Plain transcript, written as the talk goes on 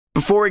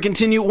Before we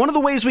continue, one of the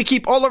ways we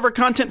keep all of our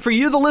content for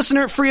you, the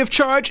listener, free of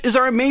charge is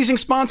our amazing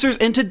sponsors,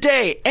 and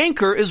today,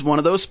 Anchor is one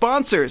of those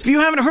sponsors. If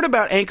you haven't heard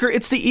about Anchor,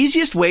 it's the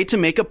easiest way to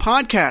make a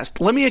podcast.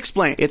 Let me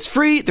explain. It's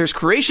free, there's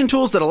creation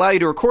tools that allow you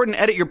to record and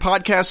edit your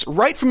podcasts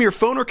right from your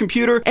phone or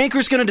computer.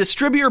 Anchor's going to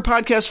distribute your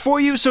podcast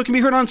for you so it can be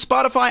heard on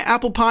Spotify,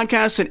 Apple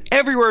Podcasts, and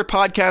everywhere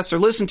podcasts are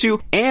listened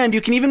to, and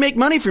you can even make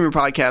money from your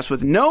podcast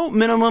with no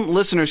minimum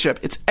listenership.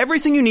 It's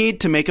everything you need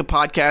to make a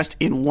podcast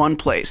in one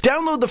place.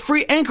 Download the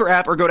free Anchor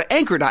app or go to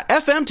anchor.fm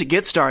to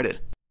get started.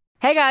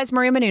 Hey guys,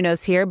 Maria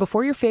Menounos here.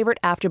 Before your favorite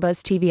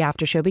AfterBuzz TV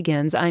after show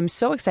begins, I'm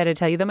so excited to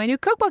tell you that my new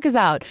cookbook is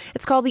out.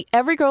 It's called The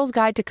Every Girl's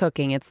Guide to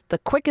Cooking. It's the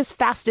quickest,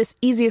 fastest,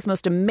 easiest,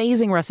 most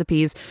amazing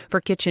recipes for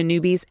kitchen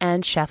newbies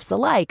and chefs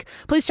alike.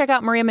 Please check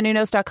out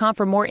mariamenounos.com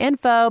for more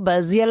info.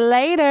 Buzz you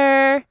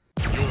later.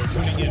 You're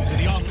tuning in to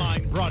the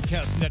online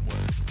broadcast network,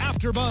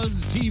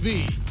 AfterBuzz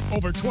TV.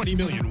 Over 20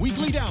 million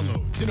weekly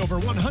downloads in over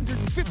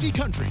 150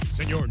 countries,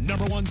 and your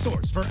number one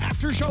source for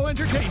after-show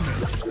entertainment.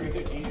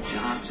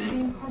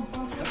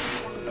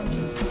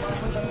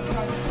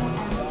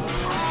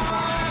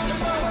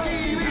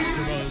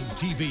 AfterBuzz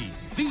TV,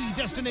 the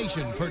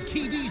destination for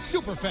TV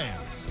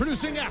superfans.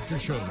 Producing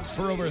after-shows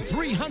for over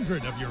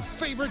 300 of your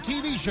favorite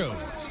TV shows.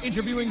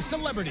 Interviewing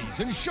celebrities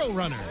and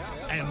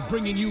showrunners. And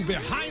bringing you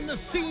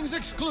behind-the-scenes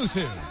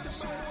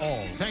exclusives.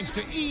 All thanks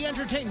to E!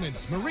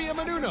 Entertainment's Maria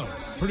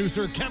Menounos,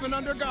 producer Kevin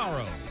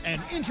Undergaro,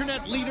 and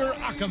internet leader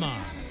Akamai.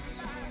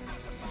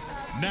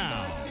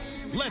 Now,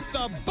 let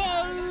the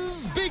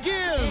buzz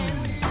begin!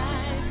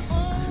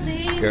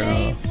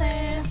 Girl.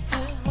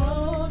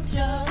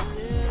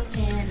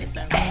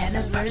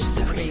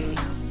 Anniversary.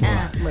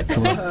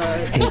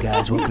 Hey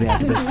guys, welcome to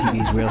AfterBuzz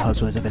TV's Real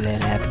Housewives of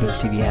Atlanta AfterBuzz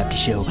TV After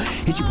Show.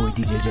 It's your boy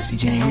DJ Jesse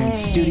J here in the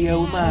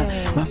studio with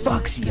my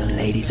foxy young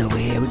ladies over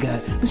here. We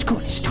got Miss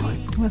Courtney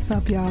Stewart. What's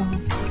up, y'all?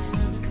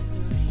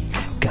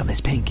 Got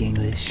Miss Pink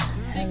English.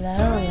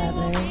 Hello,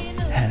 lovers.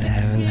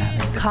 Hello,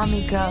 lovers. Call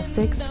me Girl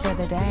 6 for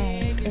the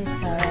day.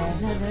 It's our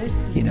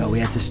anniversary. You know, we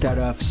had to start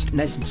off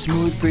nice and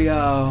smooth for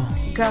y'all.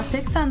 Girl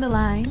 6 on the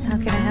line. How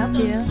can I help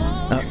you?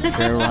 Oh,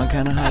 girl, wrong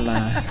kind of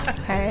hotline.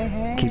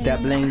 Hey. Keep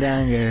that bling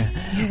down, girl.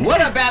 What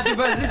up,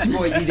 AfterBuzz? It's your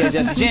boy DJ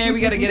Jesse J. We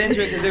got to get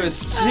into it because there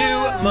was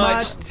too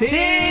much tea.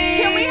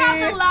 Can we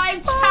have the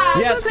live chat?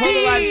 Yes, pull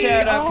the live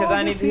chat up because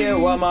I need to hear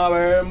what my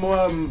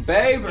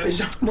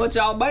babies. What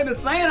y'all babies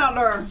saying out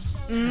there?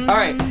 All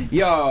right,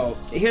 yo,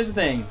 here's the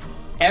thing.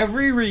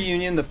 Every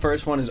reunion, the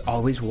first one is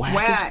always whack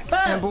as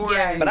fuck. And boring.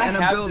 Yeah. But I And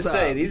a have to build-up.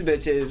 say, these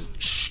bitches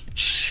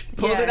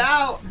Pulled it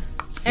out.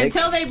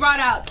 Until they brought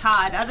out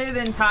Todd. Other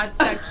than Todd's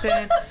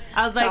section,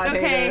 I was like, Todd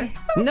okay. hater.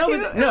 No,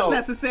 Cute. but It no. was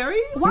necessary.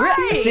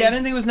 Why? See, I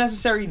didn't think it was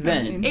necessary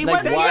then. It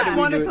like, wasn't- why they did just we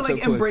wanted do to it so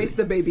like embrace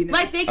the quickly? babiness.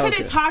 Like, they could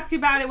have Okay. talked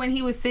about it when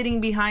he was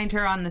sitting behind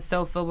her on the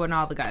sofa when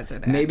all the guys are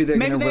there. Maybe they're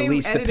going to they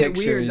release the edited it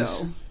weird,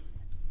 pictures though.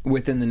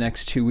 within the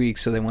next 2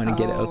 weeks, so they want to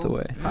get it out the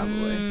way.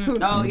 Probably. Who Oh,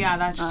 knows? yeah,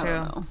 that's I true.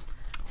 don't know.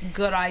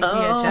 Good idea,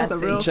 That's a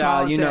Jesse. real Child,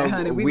 small you chat, know,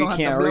 honey. we gonna have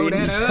to can't blow read.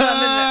 that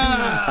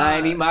up. I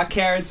didn't eat my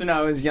carrots when I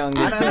was younger.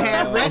 I so. done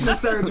had retina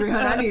surgery,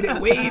 honey. I need it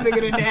way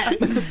bigger than that.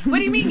 What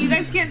do you mean? You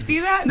guys can't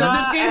see that? No,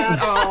 just kidding.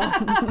 At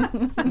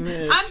all.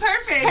 I'm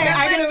perfect. Hey, That's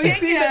I can like at least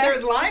see Kenya. that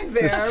there's lines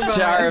there. The but-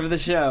 star of the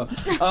show.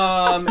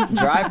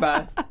 Drive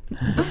by.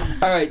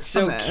 All right,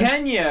 so mess.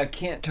 Kenya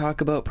can't talk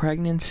about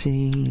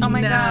pregnancy. Oh my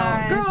No,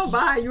 gosh. girl,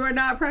 bye. You are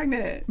not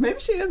pregnant. Maybe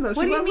she is though. What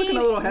She do you was looking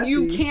mean a little hefty.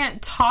 you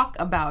can't talk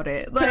about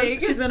it? Like,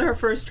 She's in her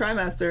first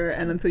trimester,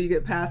 and until you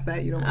get past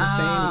that, you don't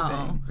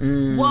want to say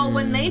anything. well,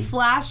 when they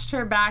flashed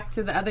her back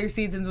to the other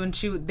seasons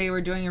when they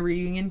were doing a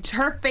reunion,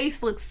 her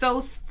face looked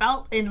so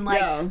svelte and like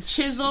Yeah.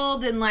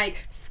 chiseled and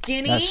like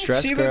skinny. That's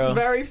stress, She girl. looks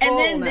very full And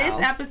then now.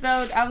 this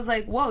episode, I was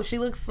like, "Whoa, she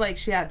looks like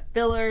she had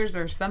fillers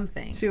or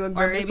something." She looked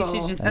or very maybe full.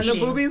 she's just and the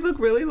eating. boobies look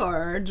really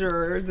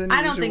larger than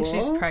I don't think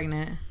usual. she's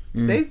pregnant.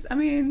 I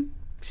mean,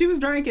 she was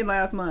drinking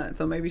last month,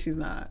 so maybe she's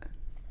not.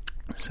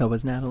 So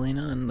was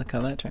Natalina, and look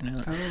how that turned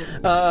out.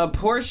 Oh.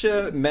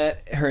 Portia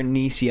met her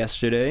niece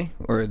yesterday,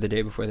 or the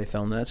day before they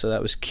filmed that, so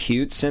that was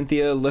cute.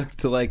 Cynthia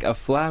looked like a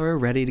flower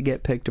ready to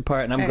get picked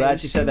apart, and I'm Hey, glad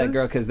she said she that, was-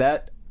 girl, because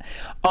that...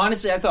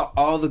 Honestly, I thought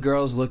all the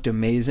girls looked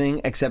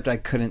amazing, except I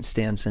couldn't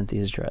stand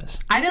Cynthia's dress.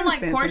 I didn't like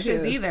Stand Portia's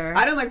Cynthia's. either.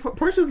 I didn't like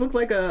Portia's. Look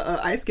like a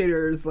ice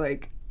skater's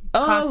like.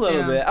 Oh, a Costume.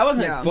 little bit. I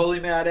wasn't Yeah. like, fully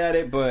mad at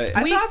it, but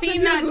I We've thought seen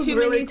Cynthia's that was too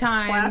really many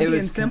times. Classy It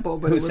was- and simple,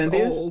 but who, it was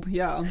Cynthia's? old.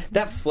 Yeah,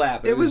 that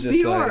flap, it was just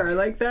Dior. like...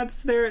 Like that's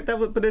their that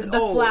was, but it's the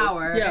old.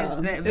 flower Yeah,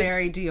 is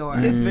very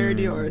Dior. It's very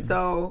Dior.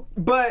 So,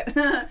 but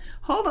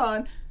hold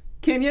on.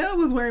 Kenya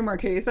was wearing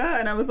Marquesa,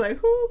 and I was like,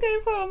 "Who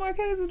gave her a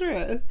Marquesa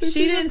dress? Did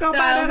She just didn't go buy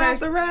style that her- off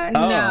the rack?"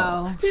 Oh.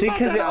 No. See, bought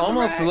because that it off the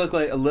almost rack. looked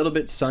like a little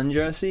bit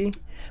sundressy,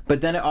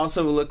 but then it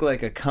also looked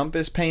like a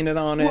compass painted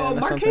on it. Well,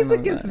 or something Marquesa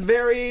like gets that.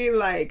 very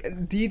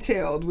like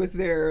detailed with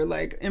their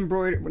like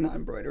embroidery, well, not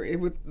embroidery,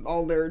 with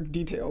all their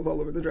details all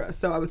over the dress.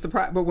 So I was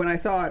surprised, but when I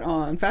saw it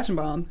on Fashion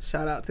Bomb,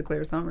 shout out to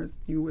Claire Summers,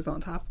 you was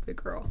on top of it,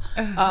 girl.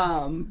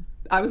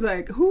 I was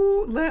like,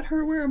 who let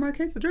her wear a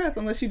Marquesa dress?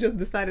 Unless she just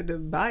decided to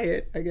buy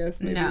it, I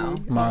guess. Maybe No.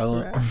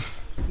 Marlo.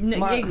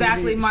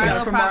 Exactly,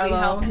 Marlo probably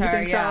helped her. You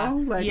think Yeah, so?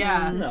 Like,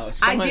 yeah. No,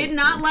 I did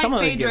not like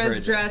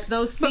Phaedra's dress.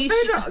 Those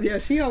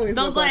she always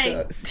those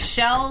like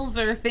shells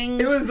or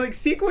things. It was like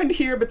sequined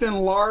here, but then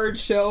large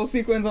shell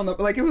sequins on the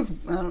it was.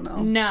 I don't know.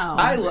 No,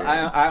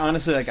 I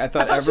honestly I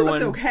thought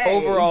everyone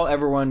overall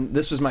everyone.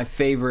 This was my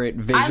favorite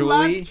visually.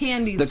 I loved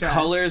Candy's the dress.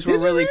 colors were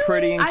really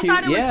pretty and cute.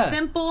 I thought it was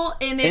simple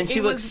and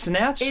she looked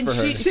snatched for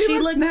her. She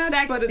looked snatched,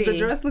 sexy, but the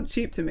dress looked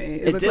cheap to me.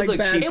 It did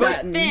look cheap. It was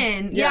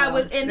thin. Yeah, it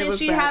was, and then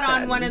she had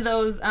on one of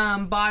those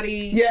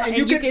body. Yeah, and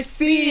you could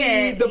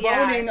see the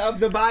boning of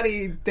the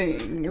body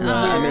thing. It was weird.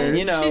 I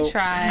mean, she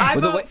tried. I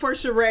vote for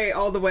Sheree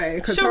all the way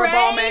because her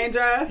Balmain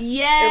dress.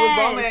 Yes, it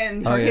was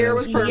Balmain. Her hair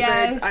was perfect.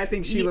 Yes. I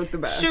think she looked the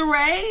best.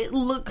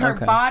 Sheree, her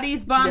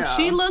body's bomb. Yeah.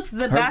 She looks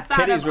the best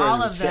out of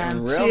all of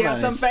them. She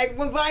had them fake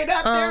ones lined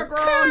up there,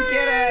 girl.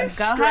 Get it.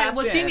 Go ahead.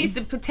 Well, she needs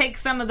to take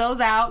some of those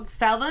out,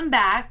 sell them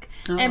back,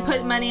 and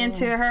put money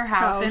into her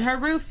house and her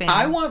roofing.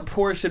 I want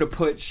Portia to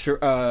put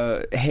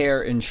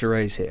hair in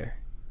Sheree's hair.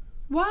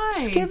 Why?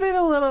 Just give it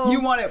a little.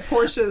 You wanted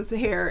Portia's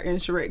hair in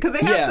Sheree because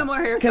they have similar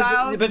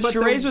hairstyles, but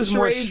Sheree's was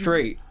more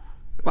straight.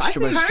 Well, I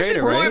think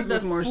straighter, right?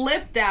 Was more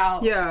flipped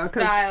out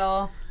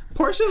style.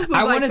 Portia's was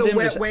like the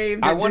wet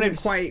wave that didn't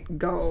quite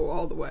go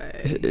all the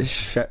way.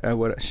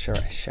 Sheree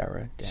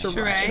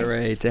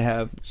to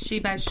have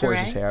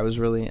Portia's hair. I was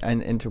really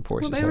into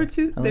Portia's hair.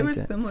 They were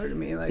similar to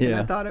me. And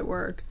I thought it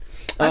worked.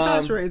 I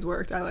thought Sheree's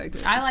worked. I liked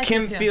it.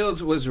 Kim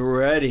Fields was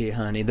ready,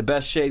 honey. The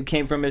best shade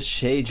came from Miss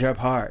Phaedra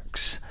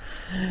Parks.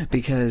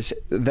 Because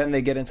then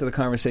they get into the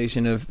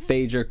conversation of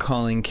Phaedra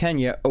calling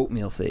Kenya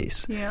oatmeal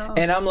face. Yeah.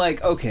 And I'm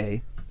like,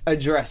 okay,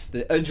 address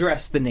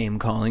the name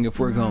calling if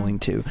we're going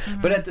to.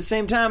 But at the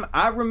same time,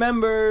 I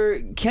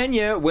remember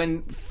Kenya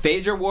when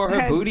Phaedra wore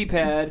her booty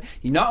pad.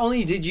 Not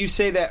only did you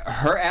say that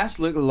her ass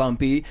looked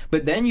lumpy,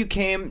 but then you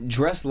came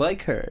dressed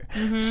like her.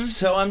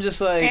 So I'm just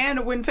like,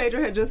 and when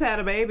Phaedra had just had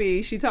a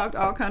baby, she talked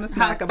all kind of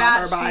smack about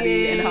her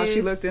body and how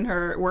she looked in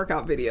her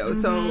workout videos.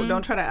 So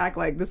don't try to act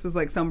like this is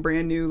like some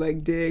brand new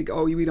like dig.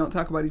 Oh, we don't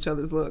talk about each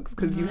other's looks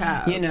because you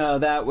have.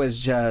 That was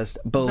just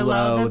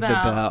below the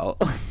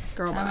belt.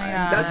 Girl,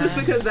 that's just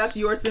because that's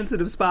your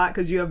sensitive spot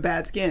because you have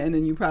bad skin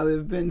and you probably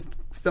have been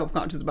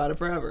self-conscious about it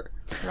forever.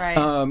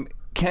 Right.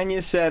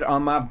 Kenya said,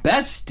 on my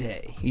best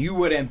day, you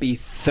wouldn't be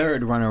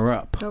third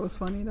runner-up. That was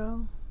funny,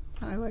 though.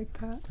 I like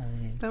that.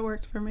 That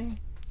worked for me.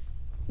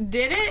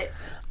 Did it?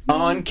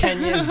 On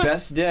Kenya's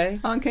best day?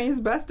 On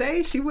Kenya's best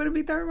day, she wouldn't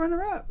be third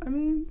runner-up. I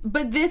mean...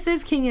 But this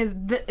is Kenya's...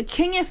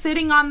 Kenya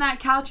sitting on that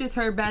couch is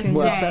her best day.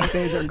 Kenya's best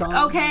days are gone.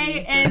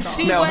 Okay, and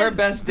she was... No, her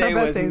best day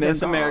was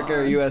Miss America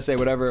or USA,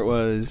 whatever it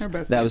was.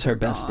 That was her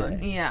best day.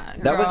 Yeah,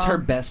 that was her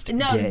best day.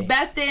 No,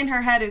 best day in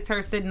her head is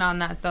her sitting on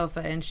that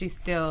sofa, and she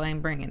still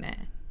ain't bringing it.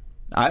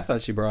 I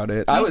thought she brought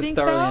it. I was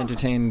thoroughly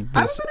entertained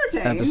this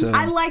episode.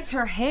 I liked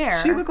her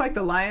hair. She looked like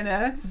the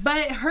lioness.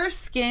 But her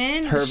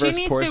skin, she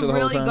needs to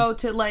really go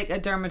to like a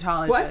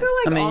dermatologist. Well, I feel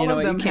like all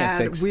of them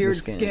had weird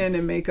skin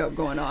and makeup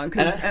going on.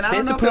 And I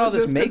don't know if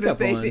it's just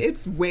because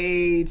it's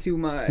way too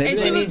much. Maybe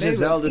they need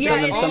Giselle to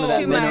send them some of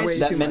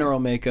that mineral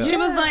makeup. She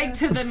was like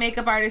to the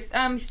makeup artist,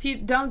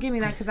 don't give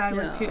me that because I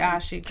look too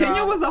ashy.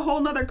 Kenya was a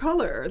whole nother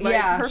color. Like,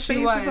 her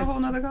face was a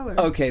whole nother color.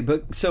 Okay,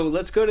 but so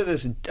let's go to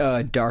this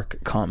dark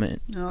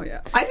comment. Oh, yeah.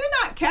 I did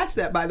not catch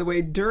that, by the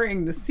way,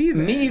 during the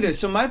season. Me either.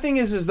 So my thing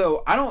is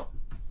though,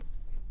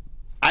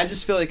 I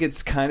just feel like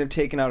it's kind of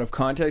taken out of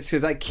context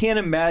because I can't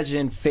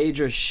imagine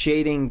Phaedra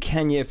shading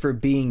Kenya for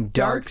being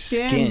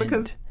dark-skinned.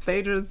 Because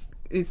Phaedra's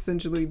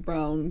essentially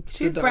brown.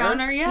 She's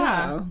browner,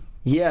 yeah.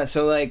 Yeah,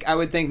 so like I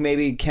would think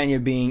maybe Kenya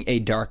being a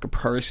dark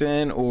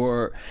person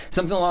or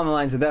something along the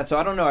lines of that. So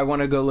I don't know. I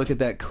want to go look at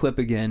that clip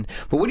again.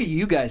 But what do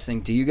you guys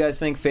think? Do you guys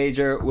think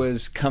Phaedra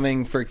was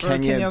coming for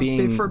Kenya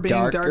being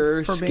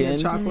darker for being a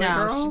chocolate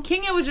girl?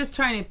 Kenya was just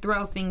trying to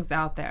throw things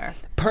out there.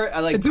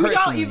 Do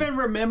y'all even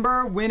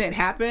remember when it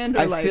happened?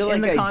 Or I feel like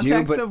in the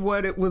context of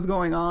what it was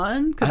going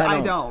on? Because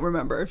I don't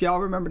remember. If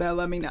y'all remember that,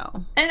 let me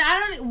know. And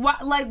I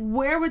don't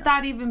where would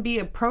that even be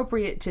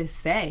appropriate to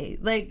say?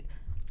 Like.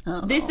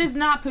 This is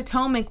not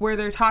Potomac where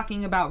they're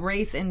talking about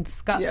race and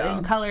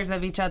colors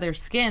of each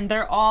other's skin.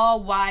 They're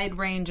all wide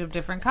range of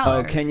different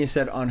colors. Oh, Kenya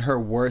said on her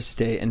worst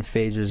day and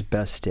Phaedra's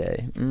best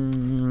day.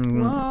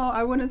 Well,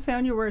 I wouldn't say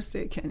on your worst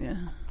day,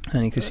 Kenya.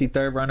 Honey, because she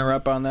third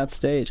runner-up on that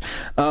stage.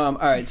 All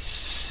right,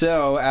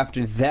 so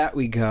after that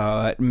we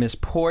got Miss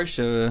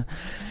Portia.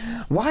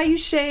 Why you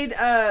shade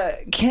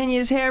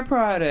Kenya's hair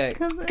product?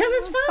 Because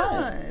it's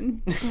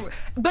fun.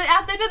 But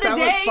at the end of the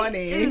day,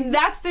 funny.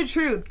 That's the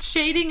truth.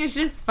 Shading is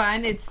just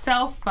fun. It's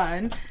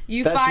self-fun.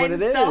 You find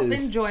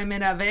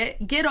self-enjoyment of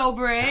it. Get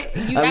over it.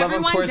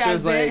 Everyone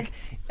does it.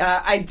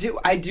 I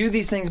do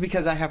these things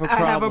because I have a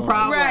problem. I have a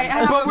problem.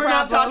 Right. But we're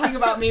not talking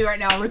about me right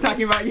now. We're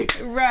talking about you.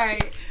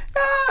 Right.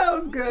 That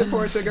was good,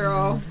 Portia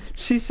girl.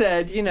 She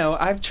said,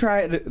 I've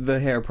tried the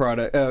hair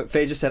product.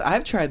 Phaedra said,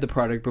 I've tried the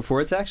product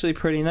before. It's actually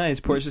pretty nice.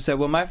 Portia said,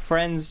 well, my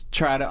friends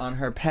tried it on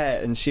her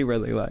pet, and she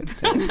really liked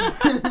it.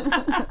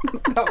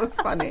 That was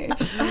funny.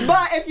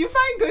 But if you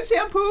find good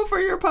shampoo for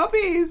your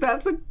puppies,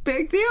 that's a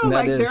big deal.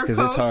 That is, their 'cause it's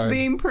coats hard.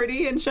 being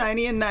pretty and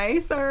shiny and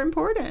nice are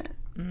important.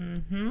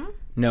 Mm-hmm.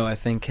 No, I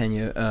think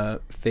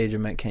Phaedra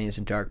meant Kenya's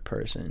a dark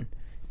person.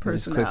 It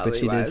was quick, but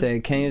she did Personality-wise. say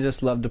Kenya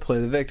just loved to play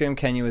the victim.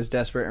 Kenya was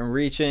desperate and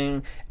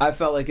reaching. I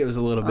felt like it was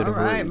a little bit All of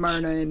a right, reach.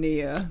 Myrna and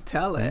Nia,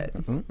 tell it.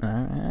 All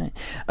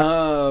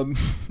right.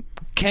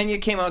 Kenya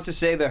came out to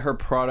say that her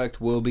product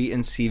will be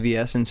in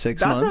CVS in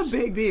 6 months. That's a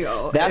big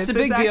deal. That's If a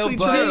big it's deal, actually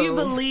but true. Do you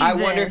believe I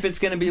wonder if this? it's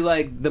going to be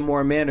like the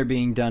More Manor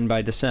being done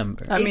by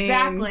December. I mean,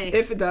 Exactly.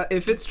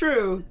 If it's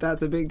true,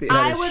 that's a big deal.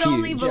 I is would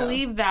only huge.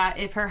 believe that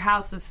if her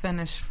house was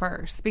finished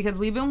first, because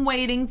we've been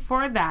waiting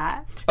for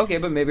that. Okay,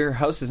 but maybe her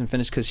house isn't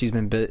finished because she's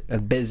been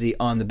busy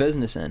on the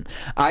business end.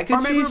 I could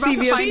Or maybe see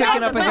we're about to CVS find out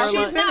picking up a that But she's she's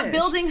hairline. not finished.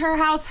 building her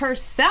house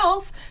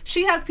herself.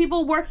 She has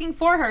people working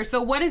for her.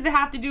 So what does it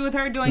have to do with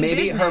her doing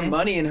Maybe business? her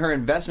money and her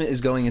investment is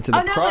going into the,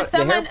 Oh no, but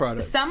the hair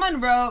product. someone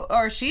wrote,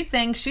 or she's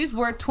saying she's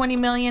worth $20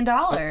 million.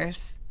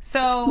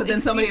 So, But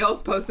then somebody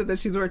else posted that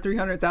she's worth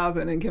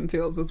 $300,000 and Kim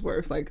Fields was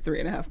worth like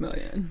 $3.5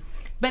 million.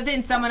 But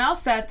then someone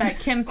else said that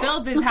Kim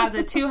Fields has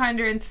a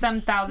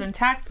 200-some thousand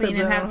tax lien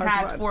and has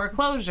had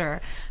foreclosure.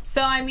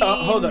 So I mean,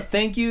 Hold up.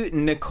 Thank you,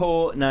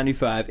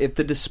 Nicole95. If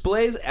the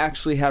displays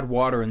actually had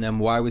water in them,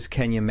 why was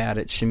Kenya mad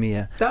at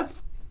Shamia?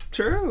 That's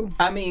true.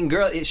 I mean,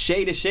 girl, it's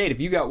shade to shade. If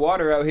you got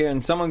water out here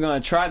and someone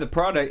going to try the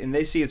product and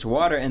they see it's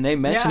water and they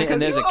mention it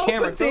and there's a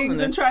camera open things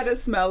filming and it. try to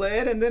smell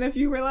it, and then if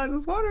you realize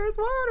it's water, it's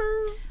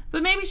water.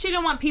 But maybe she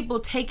didn't want people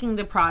taking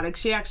the product.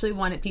 She actually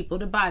wanted people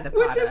to buy the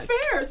product. Which is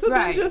fair. So then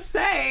Right. just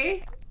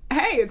say,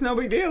 hey, it's no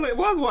big deal. It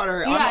was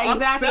water. Yeah, I'm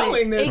exactly.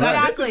 selling this.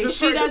 Exactly. This is just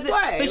She for doesn't,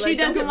 display. but she Like,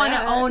 don't doesn't get want to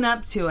mad. own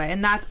up to it,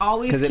 and that's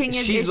always Because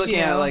Kenya's she's issue. looking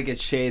at it like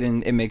it's shade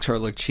and it makes her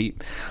look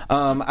cheap.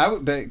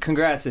 But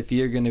congrats if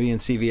you're going to be in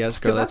CVS,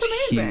 girl. That's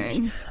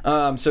amazing.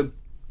 Huge. So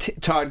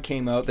Todd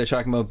came out. They're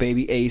talking about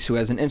Baby Ace, who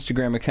has an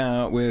Instagram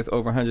account with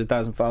over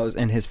 100,000 followers,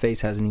 and his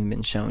face hasn't even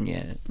been shown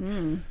yet.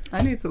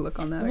 I need to look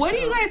on that. What do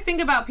account. you guys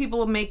think about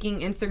people making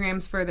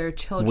Instagrams for their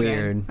children?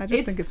 Weird. I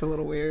just think it's a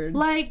little weird.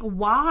 Like,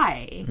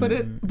 why? But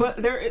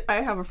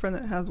I have a friend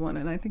that has one,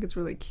 and I think it's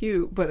really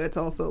cute. But it's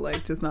also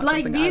like just not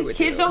Like, something I these would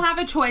kids do. don't have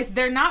a choice.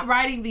 They're not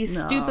writing these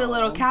stupid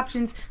little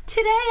captions.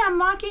 Today I'm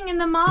walking in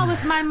the mall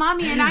with my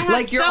mommy, and I have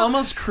Like you're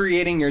almost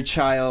creating your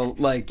child,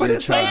 like your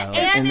it's like- child,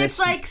 and and it's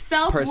this like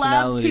self-love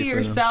personality to for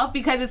them. yourself,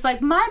 because it's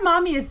like, my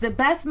mommy is the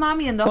best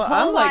mommy in the Well, whole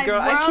I'm like, wide girl,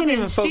 world. I can't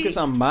even and focus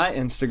on my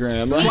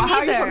Instagram. Like, Well, how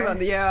are you either. talking about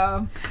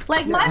the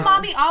Like, my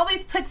mommy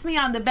always puts me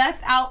on the best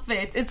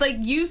outfits. It's like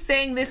you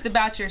saying this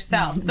about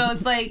yourself. So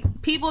it's like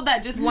people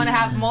that just want to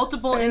have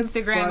multiple It's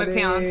Instagram funny.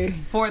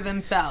 accounts for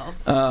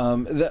themselves.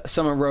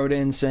 someone wrote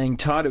in saying,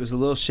 Todd, it was a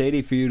little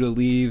shady for you to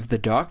leave the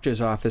doctor's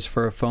office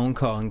for a phone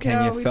call, and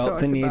Kenya we felt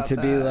the talked need about to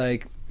be that.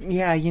 like,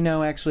 yeah,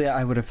 actually,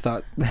 I would have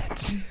thought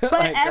that. But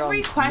Like,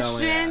 every girl, no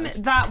question ass.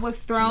 that was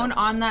thrown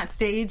on that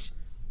stage,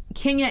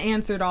 Kenya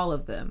answered all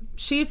of them.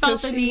 She felt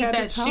 'Cause the she need had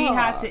to that she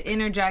had talk. to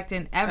interject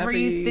in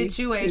every Every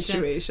situation.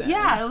 situation.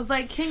 Yeah, it was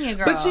like, Kenya,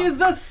 girl. But she's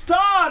the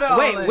star,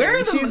 darling. Wait, where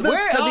are She's the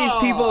where are these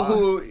star. people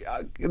who,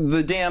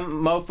 the damn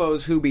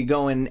mofos who be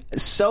going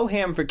so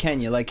ham for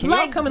Kenya? Like, can y'all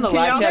Like, come in the can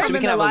live y'all chat come so we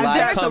in can the have a live live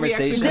chat so we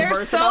actually conversation? They're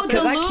converse so about this?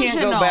 Because I can't go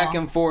delusional. back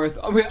and forth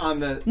on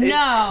the. No.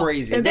 It's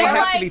crazy. They They're have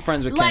to like- be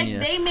friends with like, Kenya.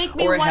 they make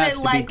me Or it wanna, has to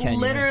be like, Kenya.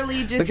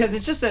 literally just- because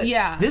it's just that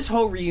Yeah. this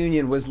whole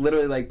reunion was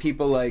literally like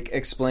people like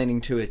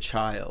explaining to a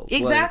child.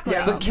 Like, Exactly.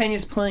 Yeah. But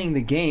Kenya's playing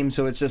the game,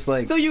 so it's just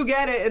like. So you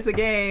get it, it's a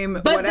game,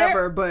 But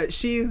whatever, but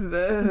she's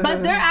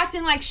But they're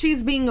acting like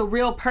she's being a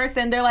real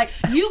person. They're like,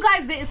 you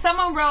guys,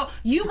 someone wrote,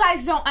 you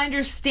guys don't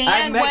understand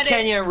I met what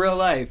Kenya in real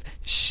life.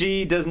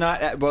 She did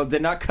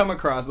not come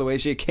across the way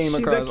she came She's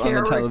across a on the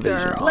character.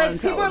 television. Like, on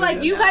people are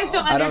like, you television guys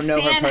don't now. I don't know her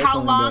understand how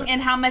personally, long but-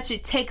 and how much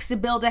it takes to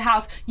build a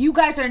house. You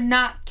guys are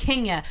not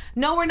Kenya.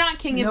 No, we're not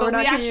Kenya, No, but we're not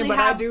we Kenya, actually but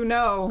have. I do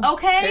know.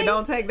 Okay. It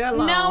don't take that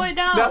long. No, it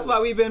don't. That's why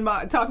we've been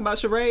talking about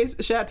Sheree's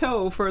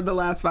Chateau for the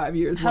last 5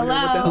 years. wondering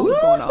Hello. What the hell is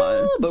going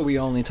on? But we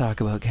only talk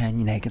about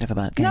Kenya, negative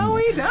about Kenya. No,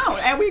 we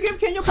don't. And we give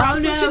Kenya Oh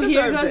props when she no! deserves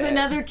Here goes it.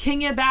 another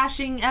Kenya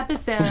bashing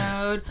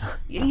episode.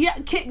 Yeah, are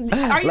you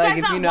Like, guys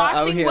if not you know, out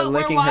watching here what we're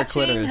licking her watching?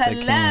 clitoris, I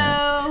can't.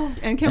 Hello.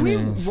 And can we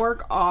Anyways.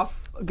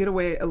 get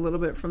away a little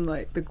bit from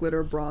like the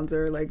glitter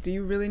bronzer? Like, do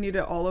you really need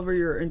it all over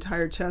your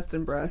entire chest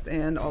and breast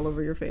and all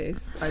over your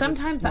face?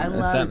 Sometimes I that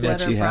love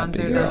makes glitter you happy, bronzer.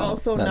 girl. You're though.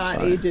 also That's not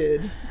fine. aged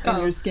in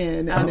your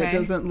skin, and it Okay.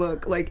 doesn't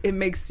look like it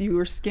makes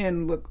your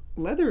skin look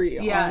leathery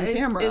Yeah, on it's-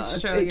 camera.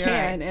 it's true, It you're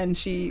can, right.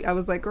 and I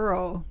was like,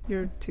 "Girl,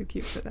 you're too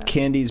cute for that."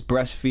 Candy's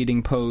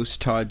breastfeeding post.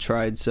 Todd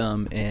tried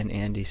some, and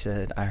Andy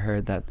said, "I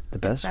heard that the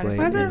best better way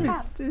Why is from is." the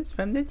everybody it's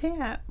from the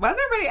tap? Why does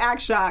everybody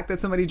act shocked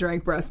that somebody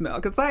drank breast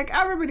milk? It's like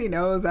everybody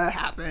knows that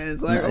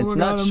happens. Like, No, oh it's my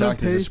not God, I'm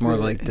shocked, gonna it's pay more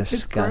for like it. It's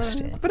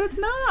disgusting. gross. But it's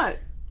not.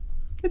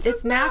 It's It's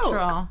just milk.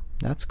 natural.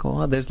 That's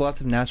cool. There's lots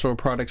of natural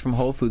products from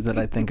Whole Foods that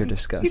I think are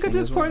disgusting. You could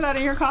just pour that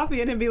in your coffee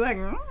and it'd be like,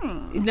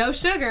 no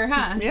sugar,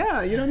 huh?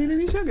 Yeah, you don't need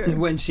any sugar.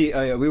 When she,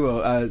 we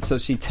will. So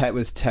she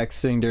was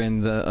texting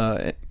during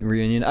the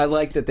reunion. I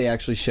like that they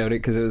actually showed it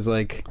because it was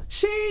like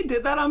she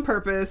did that on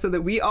purpose so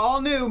that we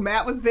all knew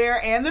Matt was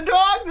there and the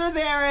dogs are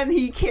there and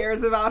he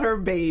cares about her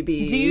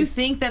baby. Do you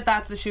think that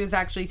that's what she was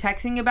actually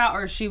texting about,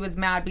 or she was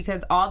mad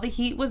because all the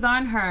heat was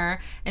on her,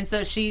 and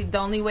so the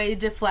only way to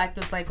deflect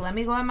was like, let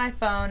me go on my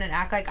phone and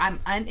act like I'm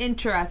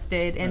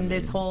uninterested in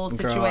this whole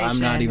situation. Girl, I'm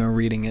not even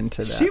reading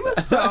into that. She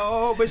was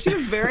but she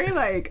was very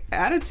like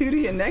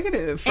attitudey and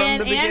negative from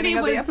the beginning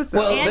of the episode.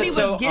 Well, Andy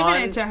was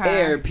giving it to her.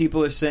 Air,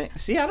 people are saying,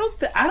 see, I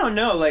don't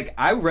know. Like,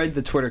 I read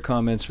the Twitter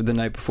comments for the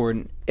night before,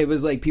 and it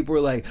was like people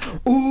were like,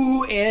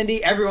 ooh,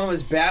 Andy. Everyone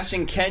was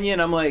bashing Kenya,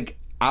 and I'm like,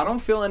 I don't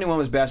feel anyone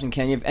was bashing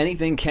Kenya. If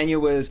anything, Kenya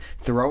was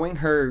throwing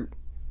her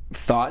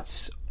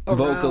thoughts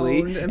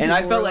vocally, and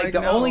I felt like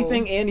the only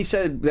thing Andy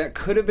said that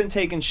could have been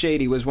taken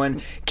shady was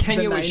when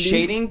Kenya was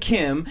shading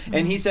Kim,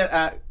 and he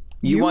said,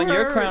 you won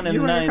your crown in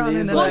the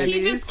 90s. Well,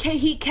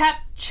 he kept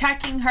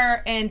checking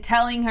her and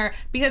telling her,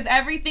 because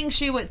everything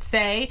she would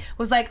say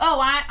was like,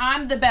 oh,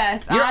 I'm the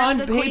best. You're I'm on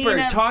the paper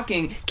queen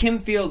talking Kim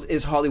Fields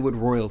is Hollywood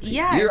royalty.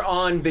 Yes. You're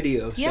on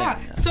video saying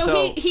that.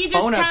 So he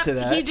just own kept, up to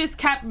that. He just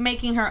kept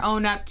making her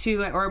own up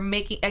to it, or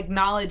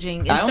acknowledging.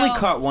 And I only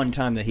caught one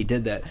time that he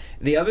did that.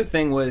 The other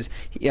thing was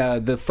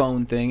the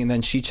phone thing, and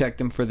then she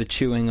checked him for the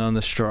chewing on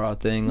the straw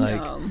thing.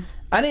 Like,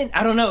 I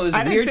don't know. It was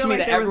weird to me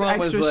that everyone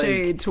was like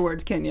shade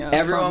towards Kenya.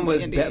 Everyone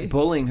was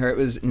bullying her. It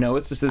was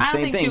it's just the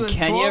same thing.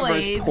 Kenya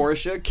versus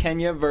Portia,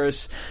 Kenya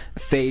versus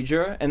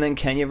Phaedra, and then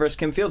Kenya versus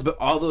Kim Fields. But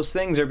all those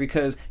things are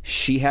because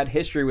she had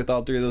history with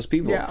all three of those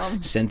people. Yeah.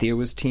 Cynthia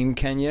was Team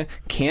Kenya.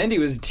 Candy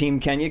was Team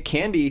Kenya.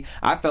 Candy,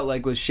 I felt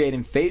like, was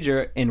shading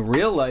Phaedra in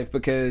real life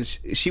because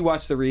she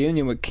watched the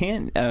reunion with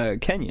Kenya.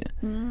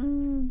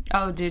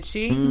 Oh, did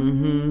she?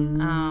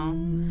 Mm-hmm.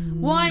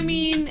 Oh. Well, I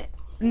mean,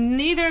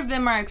 neither of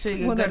them are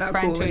actually a good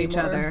friend to each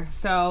other.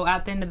 So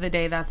at the end of the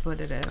day, that's what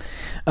it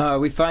is.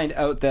 We find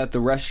out that the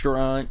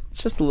restaurant,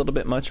 it's just a little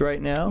bit much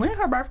right now. When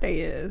her birthday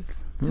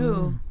is.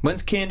 Who?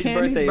 When's Candy's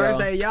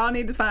birthday? Y'all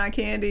need to find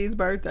Candy's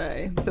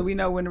birthday so we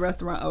know when the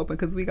restaurant open,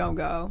 because we gonna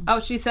go.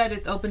 Oh, she said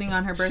it's opening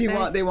on her birthday?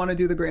 They want to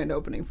do the grand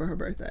opening for her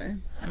birthday.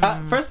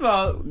 First of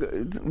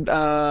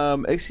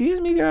all,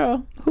 excuse me,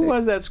 girl. Who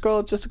was that? Scroll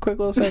up just a quick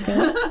little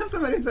second.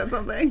 Somebody said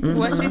something. Mm-hmm.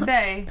 What'd she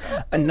say?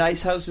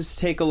 Nice houses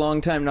take a long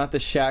time, not the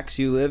shacks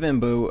you live in,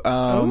 boo.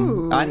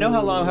 I know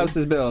how long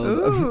houses build.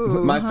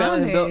 Ooh, my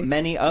family has built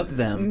many of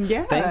them.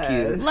 Yes. Thank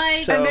you.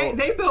 And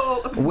they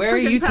built. Where are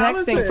you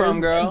palaces. texting from,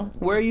 girl?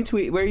 Where are you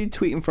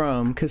tweeting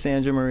from,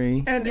 Cassandra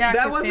Marie? And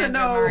that wasn't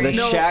the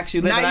shacks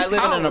you live in. Nice I live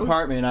house. in an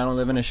apartment. I don't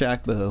live in a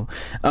shack, boo.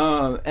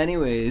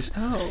 Anyways.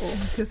 Oh,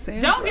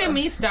 Cassandra. Don't get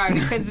me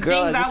started, because the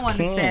Girl, things I want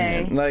to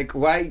say. Like,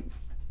 why?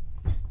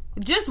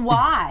 Just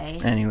why?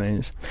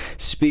 Anyways,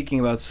 speaking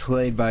about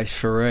Slayed by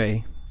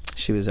Sheree,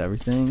 she was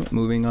everything.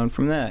 Moving on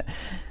from that.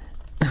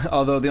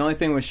 Although the only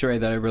thing with Sheree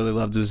that I really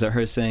loved was that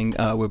her saying,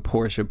 with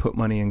Portia, put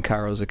money in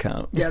Cairo's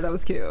account. Yeah, that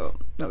was cute.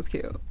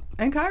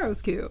 And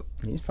Cairo's cute.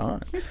 He's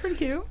fine. He's pretty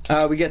cute.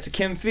 We get to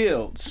Kim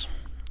Fields.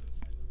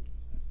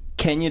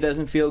 Kenya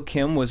doesn't feel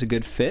Kim was a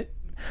good fit.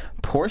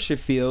 Portia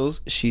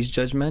feels she's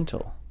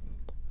judgmental.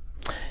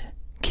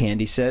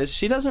 Candy says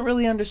she doesn't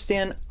really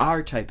understand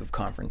our type of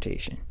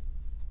confrontation.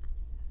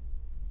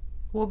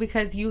 Well,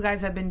 because you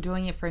guys have been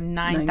doing it for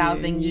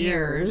 9,000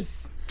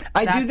 years.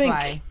 I do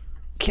think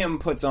Kim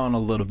puts on a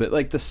little bit,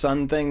 like the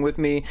Sun thing with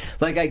me.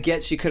 Like, I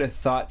get she could have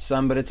thought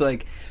Sun, but it's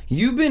like,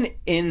 you've been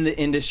in the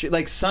industry.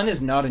 Like, Sun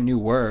is not a new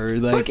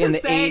word. Like, in the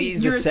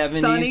 80s, the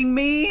 70s. Sunning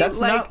me?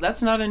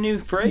 That's not a new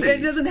phrase.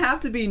 It doesn't have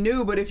to be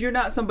new, but if you're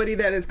not somebody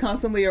that is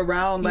constantly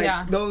around,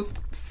 those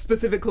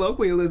specific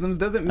colloquialisms,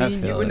 doesn't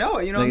mean you would know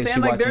it. You know what I'm saying?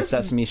 Like, watching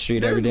Sesame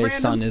Street every day,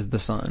 Sun is the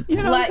sun. You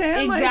know what I'm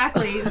saying?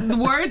 Exactly. The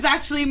words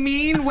actually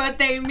mean what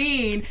they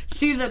mean.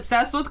 She's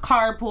obsessed with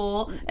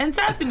Carpool and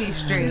Sesame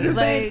Street.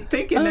 Like,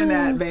 thinking in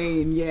that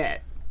vein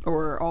yet,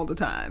 or all the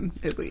time,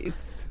 at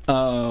least.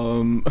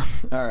 All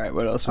right,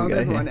 what else we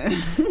got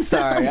here?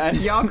 Sorry,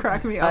 y'all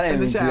crack me up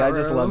in the chat room. I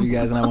just love you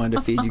guys, and I wanted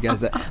to feed you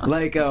guys that.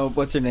 Like,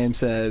 what's her name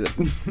said?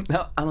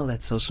 No, I'm gonna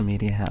let social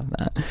media have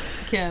that.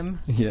 Kim.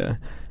 Yeah.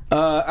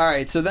 All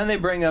right, so then they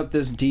bring up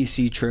this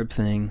DC trip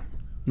thing.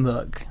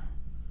 Look.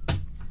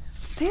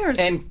 They are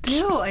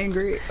still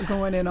angry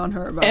going in on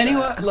her about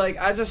that. Like,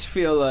 I just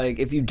feel like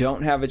if you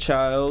don't have a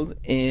child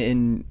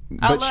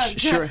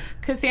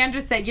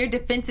Cassandra said your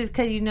defense is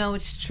because you know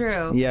it's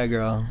true. Yeah,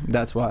 girl,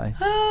 that's why.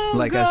 Oh,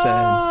 like gosh,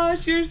 I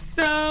said, you're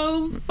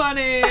so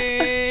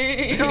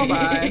funny. Go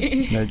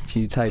by.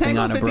 You typing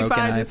on a broken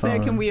iPhone. Just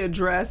said, can we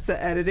address the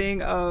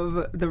editing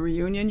of the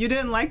reunion? You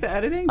didn't like the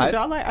editing? Did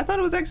y'all like? I thought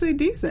it was actually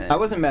decent. I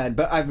wasn't mad,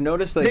 but I've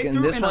noticed like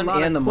in this one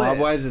and the Mob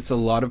Wives, it's a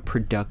lot of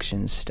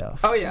production stuff.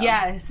 Oh yeah,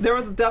 yes. There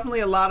was definitely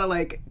a lot of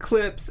like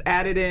clips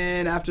added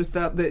in after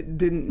stuff that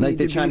didn't like need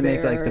they're to trying be to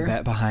make like the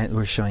back behind.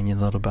 We're showing you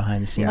a little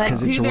behind the scenes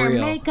because it's real.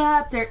 real.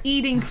 Makeup, they're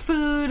eating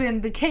food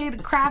and the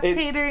craft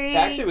catering.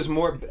 Actually, it was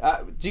more.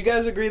 Do you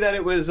guys agree that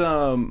it was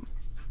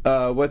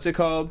what's it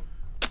called?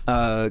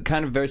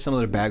 Kind of very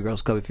similar to Bad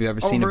Girls Club. If you've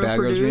ever seen a Bad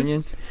Girls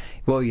reunion.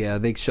 Well, yeah,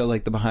 they show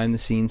like the behind the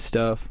scenes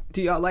stuff.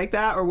 Do y'all like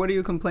that, or what are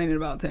you complaining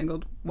about,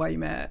 Tangled? Why you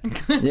mad?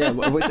 Yeah,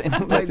 what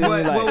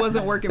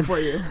wasn't working for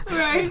you?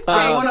 Right.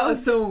 I want to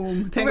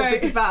assume Tangled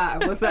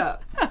 55. What's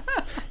up?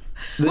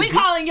 We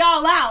calling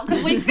y'all out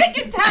because we sick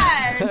and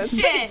tired.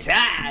 Shit.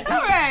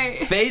 All right.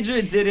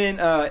 Phaedra didn't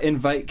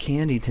invite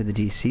Candy to the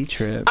DC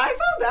trip. I found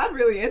that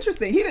really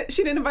interesting.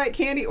 She didn't invite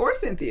Candy or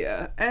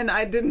Cynthia, and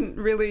I didn't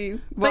really.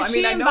 Well, I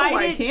mean, I know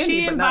why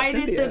Candy, but not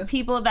Cynthia. She invited the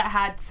people that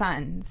had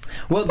sons.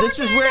 Well, this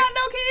is where got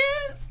no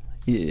kids.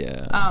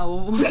 Yeah.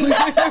 Oh,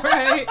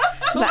 right.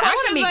 So I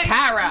want to meet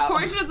Cara.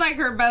 Portia's like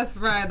her best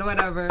friend,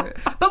 whatever.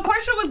 But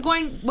Portia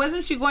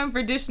wasn't she going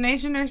for Dish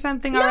Nation or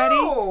something already?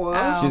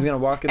 No. She's going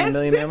to walk in the and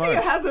Million Man Cynthia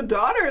March. has a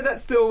daughter that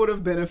still would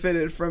have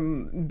benefited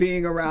from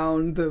being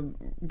around the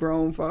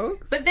grown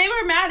folks. But they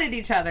were mad at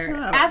each other.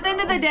 At the end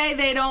of the day,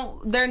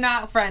 they're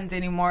not friends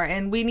anymore,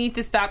 and we need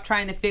to stop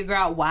trying to figure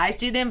out why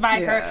she didn't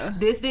invite her.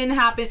 This didn't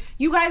happen.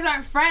 You guys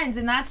aren't friends,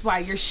 and that's why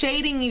you're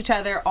shading each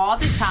other all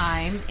the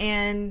time,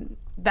 and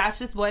that's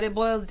just what it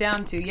boils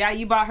down to. Yeah,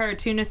 you bought her a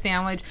tuna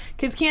sandwich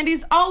because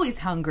Candy's always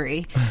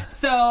hungry,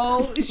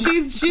 so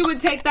she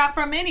would take that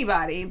from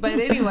anybody. But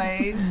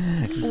anyway,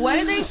 what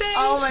did they say?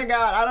 Oh my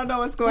God, I don't know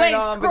what's going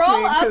on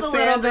between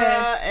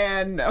Cassandra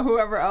and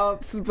whoever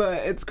else,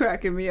 but it's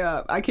cracking me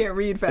up. I can't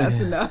read fast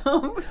enough.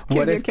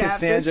 What if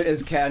Cassandra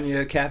is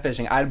Kenya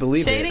catfishing? I'd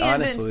believe Shading it,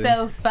 honestly. isn't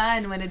so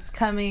fun when it's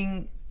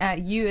coming at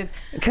you.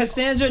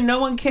 Cassandra, no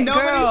one can.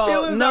 Nobody's girl,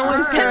 feelings no are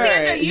one's hurt. hurt.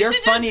 Cassandra, You're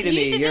funny to me.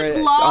 You should You're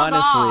just log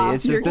honestly, off.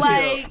 it's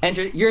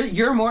just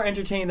you're more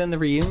entertaining than the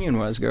reunion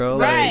was, girl.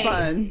 Right.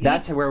 Fun.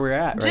 That's where we're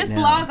at right just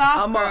now. log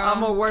off. I'm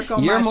gonna work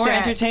on. You're my more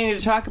shack. entertaining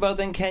to talk about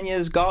than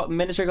Kenya's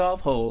miniature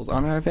golf holes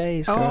on her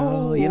face,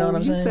 girl. You know what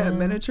I'm saying? You said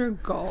miniature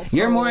golf.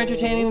 You're more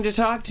entertaining to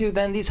talk to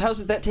than these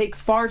houses that take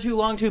far too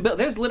long to build.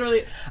 There's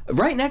literally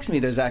right next to me.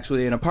 There's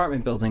actually an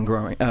apartment building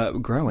growing.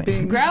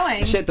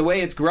 Shit, the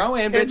way it's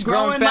growing, but it's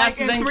growing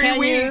faster than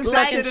Kenya's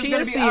fucking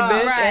chia seed,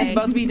 bitch. And it's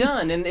about to be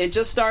done, and it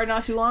just started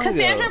not too long ago.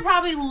 Cassandra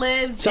probably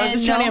lives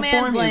in no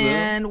man's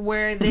land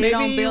where they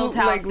don't build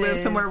houses. Maybe you live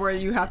somewhere where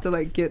you have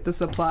to get the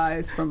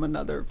supplies from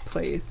another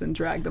place and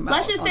drag them out.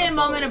 Let's just say a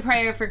moment of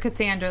prayer for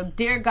Cassandra.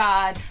 Dear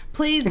God,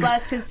 please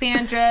bless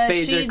Cassandra.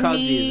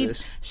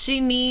 She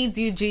needs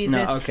you, Jesus.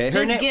 No, okay.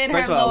 Just get her,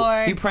 first of all,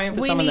 Lord. you praying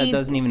for someone that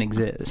doesn't even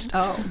exist.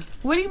 Oh,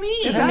 what do you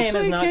mean? Her name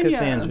is not Kenya.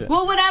 Cassandra.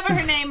 Well, whatever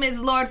her name is,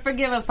 Lord,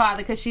 forgive her,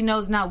 Father, because she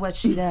knows not what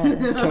she does.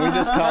 Can we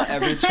just call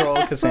every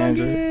troll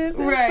Cassandra?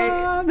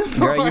 Right.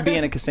 Girl, you're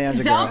being a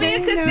Cassandra girl. Don't be a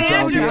Cassandra.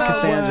 Don't be a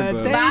Cassandra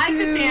boo. Bye,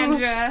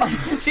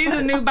 Cassandra. She's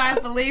a new bye,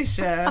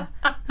 Felicia.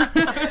 All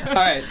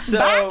right, so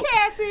bye,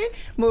 Cassie.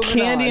 Moving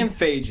Candy on. and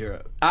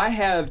Phaedra. I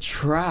have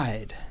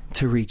tried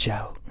to reach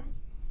out,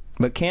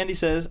 but Candy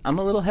says I'm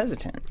a little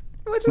hesitant.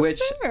 Which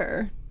is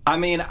fair. I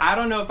mean, I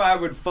don't know if I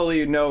would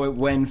fully know it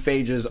when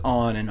Phaedra's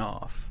on and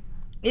off.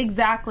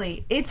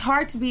 Exactly. It's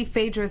hard to be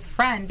Phaedra's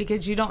friend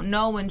because you don't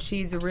know when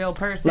she's a real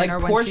person. Like, or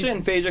when Portia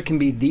and Phaedra can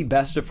be the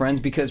best of friends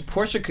because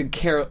Portia could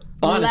care,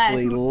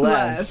 honestly,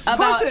 less.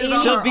 About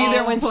She'll be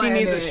there when she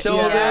needs a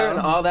shoulder and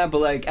all that,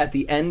 but, at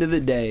the end of the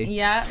day...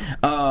 Yeah.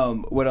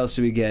 What else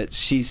do we get?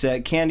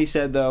 Candy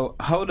said, though,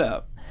 hold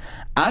up.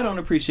 I don't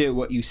appreciate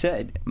what you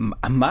said.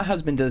 My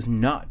husband does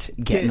not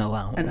get an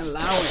allowance.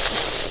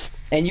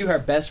 And you, her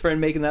best friend,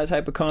 making that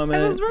type of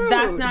comment? It was rude.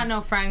 That's not no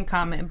friend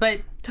comment,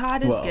 but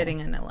Todd is getting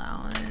an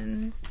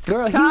allowance.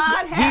 Girl,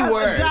 Todd he has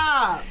works. a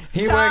job.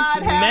 He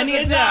Todd works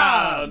many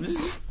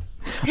jobs.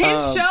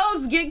 His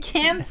shows get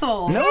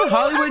canceled. No,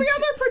 Hollywood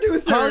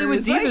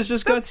producers.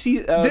 just got...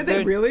 did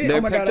they really? Oh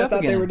my God, I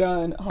thought they were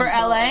done. For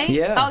LA?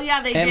 Yeah. Oh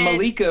yeah, they did. And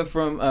Malika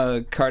from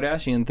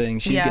Kardashian thing,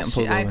 she's getting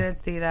pulled over. I did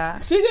see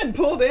that. She getting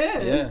pulled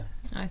in. Yeah.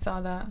 I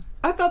saw that.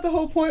 I thought the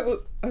whole point was...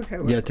 Okay,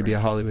 whatever. You have to be a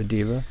Hollywood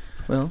diva.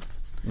 Well,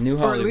 new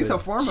Hollywood. Or at least a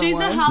former She's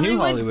one. a Hollywood, New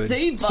Hollywood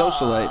diva.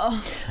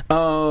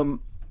 Socialite.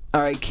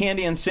 All right,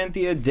 Candy and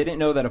Cynthia didn't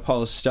know that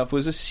Apollo's stuff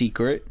was a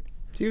secret.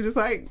 She was just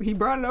like, he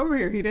brought it over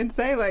here. He didn't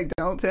say,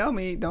 don't tell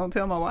me, don't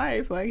tell my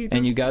wife.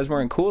 And you guys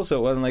weren't cool, so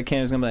it wasn't like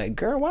Candy's gonna be like,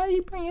 girl, why are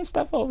you bringing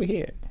stuff over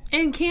here?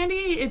 And Candy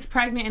is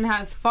pregnant and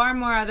has far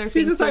more other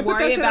things to worry put that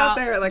about shit out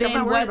there.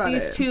 than what about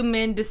these two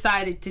men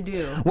decided to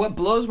do. What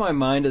blows my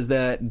mind is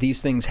that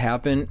these things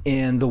happen,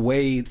 and the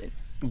way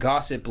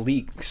gossip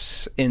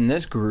leaks in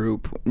this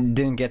group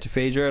didn't get to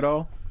Phaedra at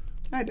all.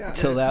 I doubt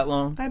till that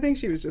long. I think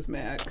she was just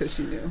mad because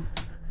she knew.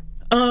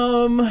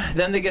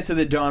 Then they get to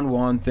the Don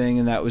Juan thing,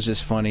 and that was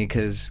just funny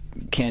because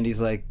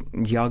Candy's like,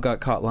 y'all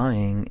got caught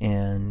lying,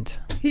 and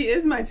he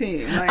is my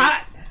team.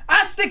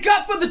 I stick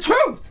up for the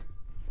truth.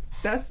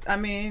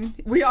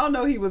 We all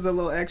know he was a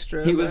little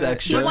extra. He was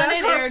extra. He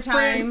wanted that's her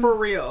friend airtime for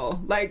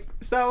real.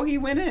 So he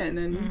went in,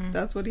 and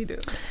that's what he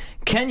did.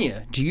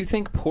 Kenya, do you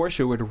think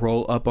Portia would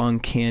roll up on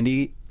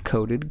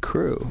Candy-coded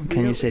crew? Really?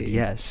 Kenya said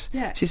yes.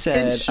 Yeah. She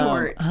said, in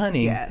short,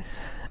 honey, yes.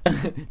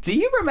 Do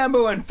you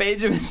remember when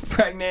Phaedra was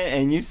pregnant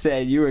and you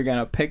said you were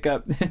gonna pick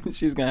up?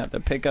 She was gonna have to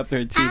pick up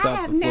her teeth off the floor.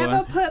 I have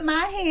never put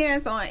my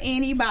hands on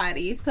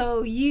anybody,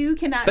 so you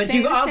cannot. But say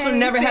you've the also same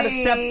never thing. had a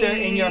scepter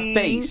in your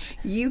face.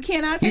 You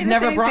cannot. Say You've the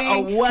never same brought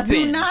thing. a weapon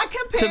Do not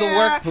compare to the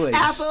workplace.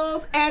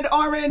 apples and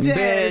oranges.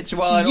 Bitch,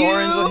 well, an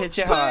orange will hit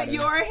you hard. Put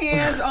your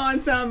hands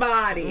on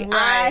somebody. Right.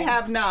 I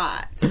have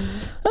not.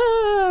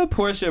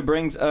 Portia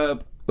brings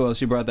up. Well,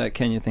 she brought that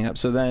Kenya thing up.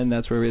 So then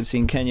that's where we had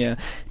seen Kenya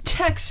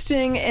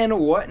texting and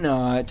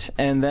whatnot.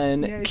 And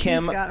then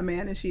Kim. She's got a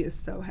man and she is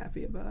so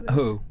happy about it.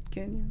 Who?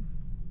 Kenya.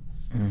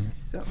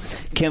 She's so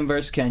happy. Kim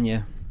versus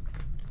Kenya.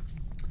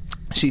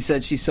 She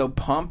said she's so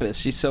pompous.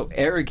 She's so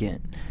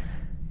arrogant.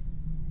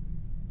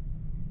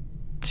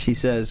 She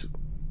says,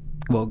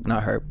 well,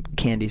 not her.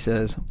 Candy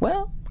says,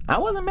 well, I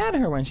wasn't mad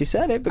at her when she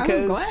said it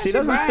because she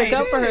doesn't stick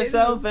up for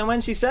herself. And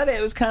when she said it,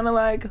 it was kind of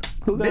like,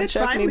 who gonna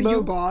check finally me, boo?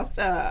 You bossed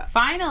up.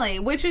 Finally,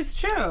 which is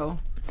true.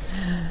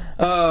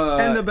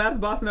 And the best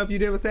bossing up you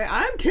did was say,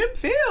 I'm Kim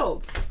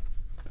Fields.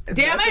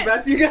 Damn That's it! the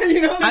best you got,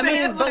 you know what I'm I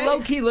saying? mean, but low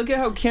key, look at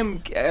how Kim,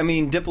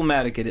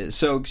 diplomatic it is.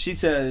 So she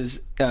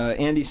says,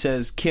 Andy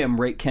says, Kim,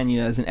 rate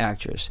Kenya as an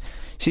actress.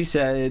 She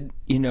said,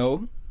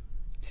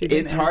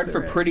 it's hard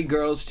for pretty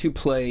girls to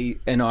play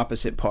an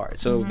opposite part.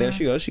 So there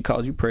she goes. She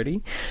called you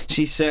pretty.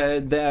 She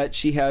said that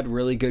she had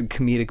really good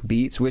comedic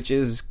beats, which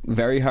is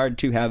very hard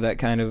to have that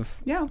kind of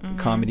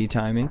comedy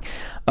timing.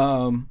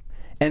 And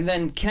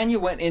then Kenya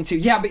went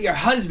into, but your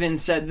husband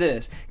said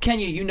this.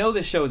 Kenya,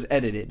 the show's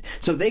edited.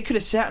 So they could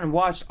have sat and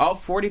watched all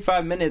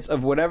 45 minutes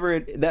of whatever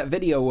that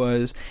video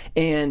was,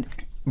 and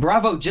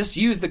Bravo just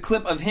used the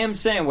clip of him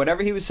saying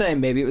whatever he was saying.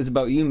 Maybe it was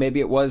about you. Maybe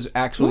it was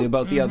actually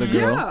about the other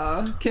girl.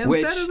 Yeah, Kim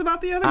said it was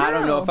about the other girl. I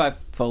don't know if I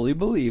fully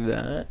believe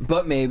that,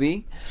 but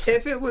maybe.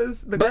 If it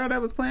was the girl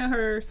that was playing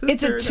her sister.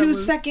 It's a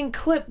 2-second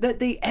clip that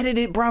they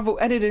edited, Bravo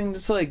edited, and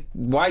it's like,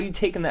 why are you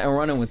taking that and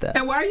running with that?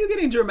 And why are you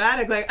getting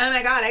dramatic? Like, oh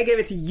my God, I gave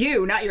it to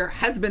you, not your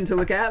husband to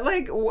look at.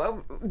 Like,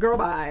 girl,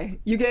 bye.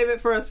 You gave it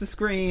for us to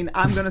screen.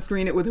 I'm going to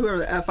screen it with whoever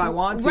the F I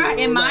want to. Right,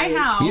 in my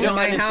house. You don't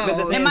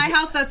understand. In my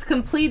house that's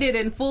completed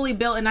and fully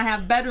built, and I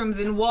have bedrooms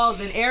and walls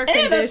and air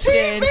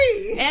conditioning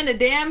and a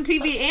damn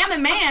TV and a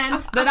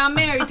man that I'm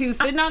married to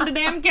sitting on the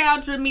damn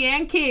couch with me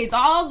and kids.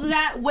 All of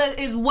that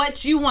is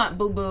what you want,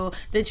 boo-boo,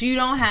 that you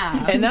don't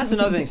have. And that's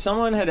another thing.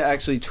 Someone had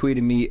actually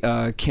tweeted me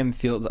Kim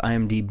Fields'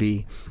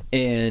 IMDb,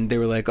 and they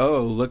were like,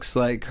 oh, looks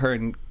like her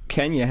and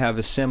Kenya have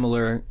a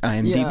similar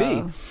IMDb.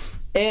 Yeah.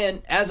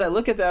 And as I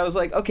look at that, I was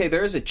like, okay,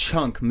 there is a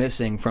chunk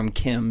missing from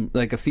Kim,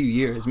 like a few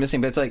years missing,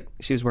 but it's like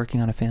she was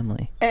working on a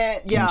family.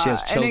 And she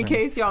has children. And in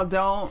case y'all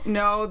don't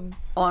know,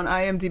 on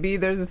IMDb,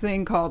 there's a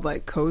thing called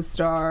like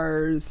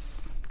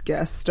co-stars,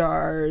 guest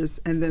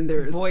stars, and then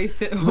there's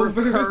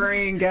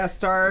recurring guest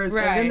stars,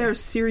 and then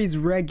there's series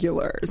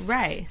regulars.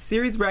 Right.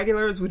 Series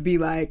regulars would be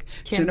like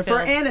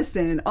Jennifer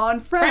Aniston on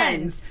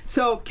Friends.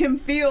 So Kim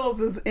Fields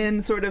is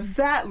in sort of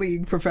that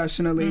league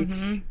professionally.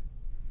 Mm-hmm.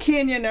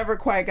 Kenya never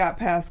quite got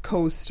past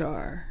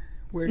co-star.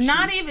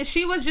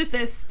 She was just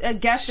a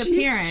guest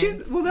appearance. She's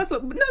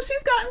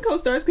gotten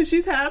co-stars because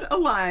she's had a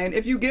line.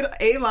 If you get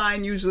a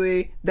line,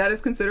 usually that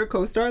is considered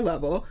co-star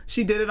level.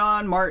 She did it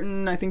on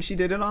Martin. I think she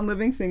did it on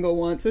Living Single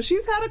once. So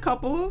she's had a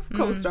couple of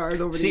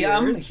co-stars over the years.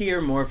 I'm here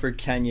more for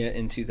Kenya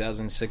in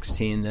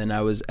 2016 than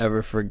I was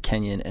ever for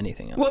Kenya in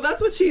anything else. Well,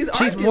 that's what she's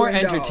arguing, more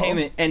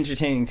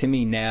entertaining to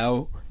me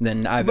now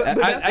than I've... But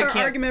that's her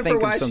argument for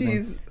why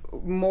she's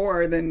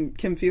more than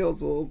Kim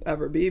Fields will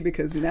ever be,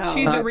 because now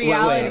she's a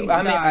reality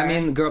star. I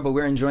mean, girl, but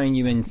we're enjoying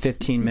you in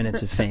 15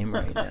 minutes of fame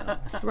right now.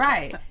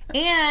 Right.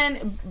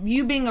 And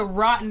you being a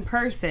rotten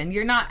person,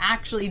 you're not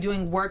actually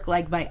doing work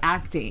like by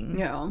acting.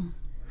 Yeah.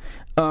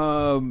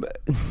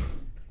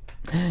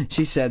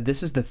 She said,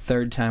 this is the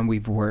third time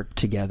we've worked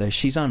together.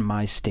 She's on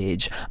my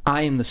stage.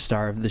 I am the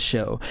star of the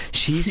show.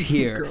 She's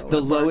here, the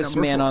lowest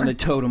man on the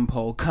totem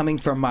pole, coming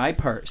for my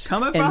purse.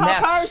 Coming for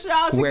her purse,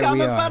 y'all. She's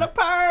coming for the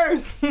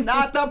purse,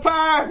 not the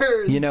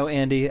purse.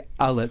 Andy,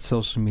 I'll let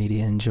social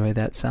media enjoy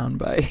that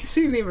soundbite.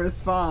 She didn't even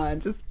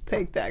respond. Just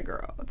take that,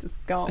 girl. Just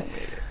go on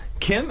with it.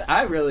 Kim,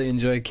 I really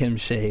enjoy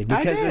Kim's shade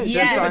because it's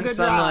just on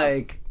some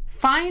job.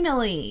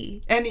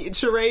 Finally. And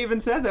Sheree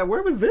even said that.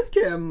 Where was this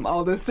Kim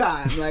all this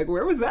time? Like,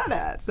 where was that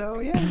at?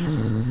 So, yeah.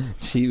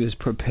 She was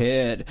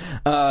prepared.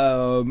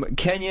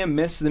 Kenya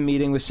missed the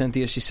meeting with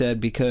Cynthia, she said,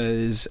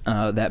 because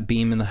that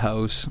beam in the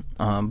house.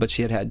 But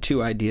she had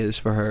 2 ideas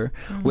for her,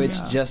 which,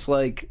 just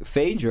like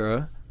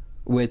Phaedra,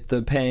 with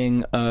the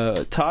paying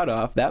Todd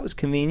off, that was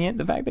convenient.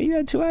 The fact that you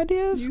had 2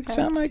 ideas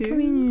sound like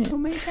convenient. Oh,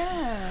 my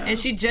God. And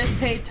she just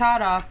paid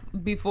Todd off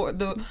before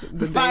the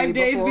 5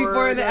 days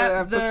before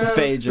the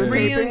Phaedra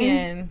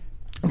reunion.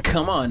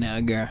 Come on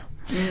now, girl.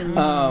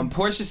 Mm-hmm.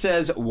 Portia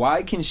says,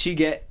 why can she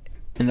get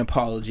an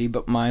apology,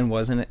 but mine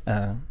wasn't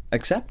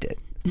accepted?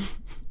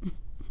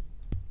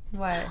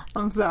 What?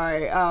 I'm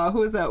sorry. Who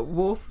was that?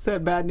 Wolf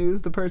said bad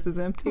news. The purse is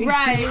empty.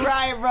 Right.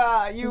 Right,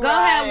 bro. You Go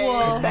ahead,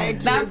 Wolf. Thank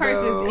you. That purse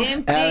is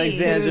empty.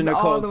 Alexandra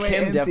Nicole Kim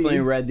empty. definitely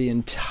read the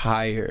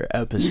entire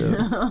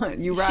episode.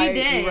 You right. She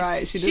did. You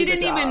right. She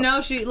didn't even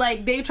know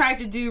they tried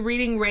to do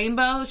Reading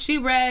Rainbow. She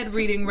read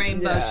Reading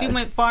Rainbow. Yes. She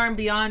went far and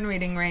beyond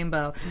Reading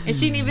Rainbow, and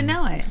she didn't even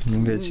know it.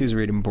 Bitch, she was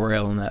reading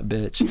Braille in that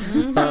bitch.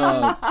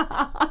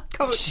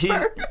 Coach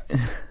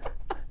purse.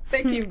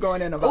 They keep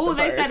going in about Oh,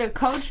 the they purse. said a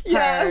Coach purse.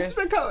 Yes,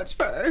 a Coach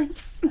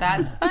purse.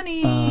 That's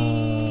funny.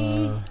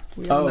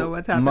 We all know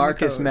what's happening.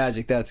 Marcus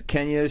Magic. That's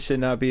Kenya should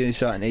not be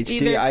shot in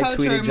HD. Either I Coach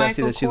tweeted or Jesse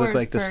Michael that she looked Kors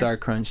like the purse. Star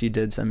Crunch. You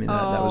did send me that.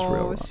 That was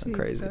real she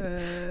crazy.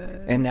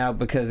 did. And now,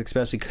 because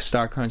especially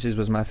Star Crunches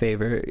was my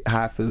favorite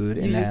high food,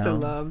 You and used to now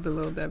love the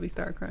Little Debbie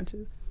Star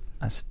Crunches.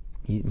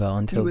 well,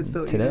 until You would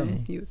still today. eat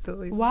them. You would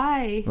still eat them.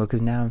 Why? Well,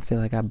 because now I feel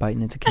like I'm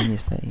biting into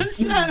Kenya's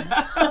face.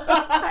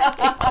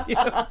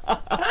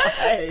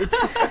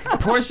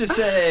 Portia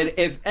said,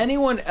 if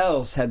anyone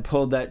else had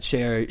pulled that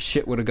chair,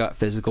 shit would have got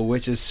physical,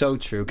 which is so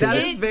true. That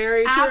Because is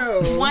very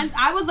true.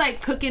 I was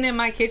like cooking in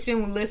my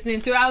kitchen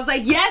listening to it. I was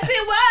like, yes,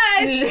 it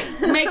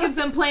was. Making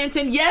some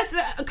plantain. Yes,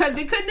 because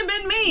it couldn't have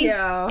been me.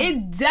 Yeah.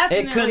 It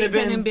definitely couldn't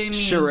have been me.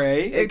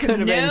 Sheree. It could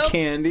have been Nope.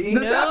 Candy.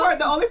 The sad part,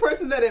 the only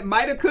person that it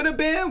might have could have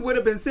been would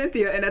have been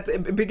Cynthia, and at the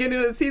beginning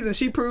of the season,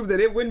 she proved that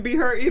it wouldn't be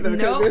her either.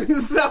 Nope.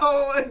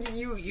 So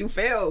you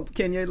failed,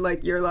 Kenya.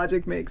 Like, your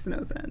logic makes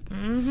no sense.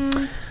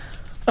 Mm-hmm.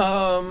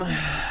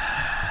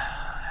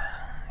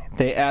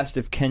 They asked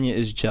if Kenya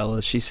is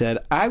jealous. She said,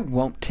 I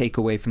won't take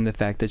away from the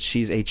fact that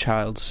she's a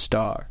child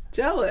star.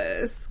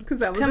 Jealous, because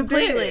that was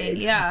Completely, a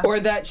dig. yeah. Or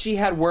that she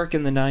had work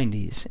in the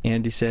 90s.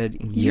 Andy said,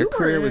 your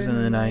career was in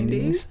the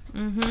 90s.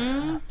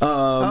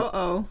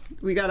 Mm-hmm.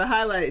 We got to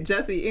highlight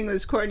Jesse,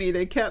 English, Courtney.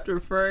 They kept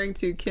referring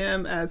to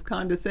Kim as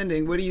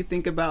condescending. What do you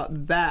think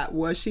about that?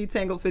 Was she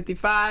Tangle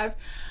 55?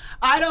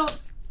 I don't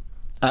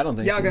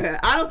think Y'all go ahead.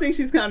 I don't think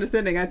she's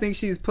condescending. I think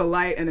she's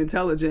polite and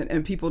intelligent,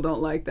 and people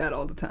don't like that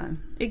all the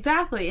time.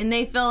 Exactly. And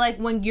they feel like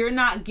when you're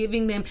not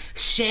giving them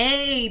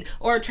shade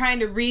or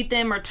trying to read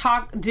them or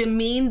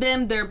demean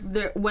them, their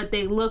what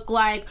they look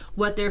like,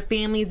 what their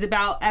family's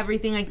about,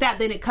 everything like that,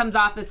 then it comes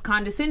off as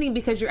condescending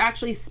because you're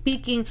actually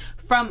speaking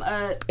from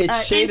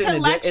it's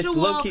intellectual... It's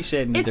low-key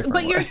shade in a different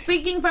way. But you're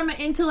speaking from an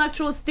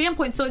intellectual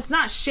standpoint, so it's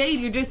not shade.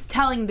 You're just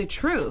telling the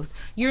truth.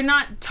 You're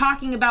not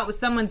talking about with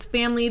someone's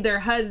family, their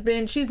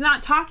husband. She's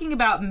not talking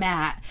about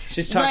Matt.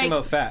 She's talking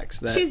about facts.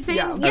 That She's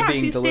saying,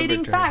 she's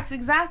stating facts.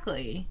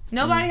 Exactly.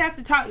 Nobody has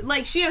to talk.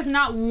 Like, she has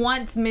not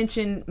once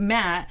mentioned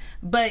Matt,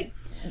 but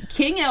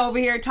Kenya over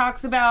here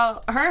talks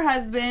about her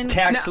husband.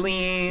 Tax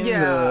lien.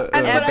 I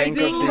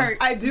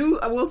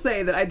will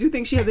say that I do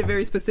think she has a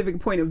very specific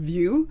point of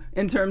view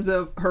in terms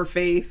of her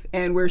faith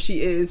and where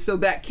she is, so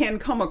that can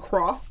come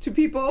across to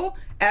people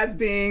as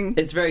being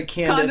it's very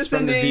Candace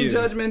condescending,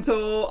 from the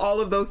judgmental, all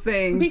of those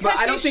things. Because but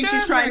I don't think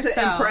she's trying to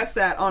impress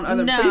that on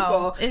other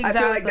people. Exactly. I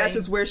feel like that's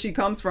just where she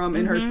comes from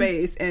in her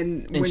space,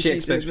 and when she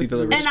expects people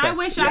to respect. And I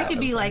wish I could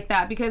be like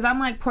that, because I'm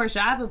like, Portia,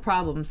 I have a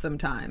problem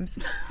sometimes.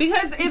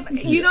 Because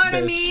if you know what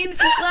I mean,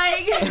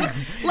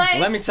 like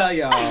let me tell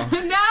y'all,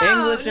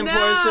 English and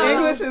Portia.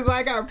 English is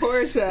like our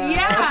Portia.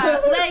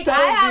 Yeah, like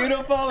so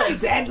beautiful and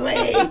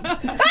deadly.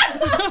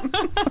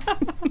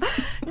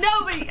 No,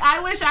 but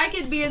I wish I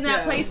could be in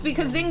that place,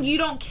 because then you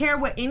don't care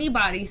what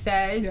anybody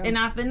says, and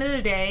at the end of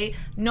the day,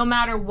 no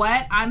matter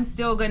what, I'm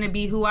still gonna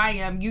be who I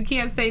am. You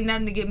can't say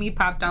nothing to get me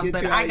popped off,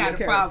 but I got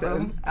a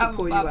problem. I'm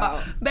pull you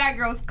out. Bad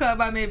Girls Club,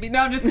 I may be.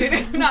 No, I'm just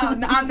kidding. No,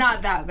 I'm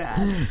not that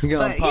bad. We're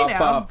gonna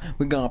pop off.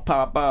 We're gonna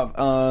pop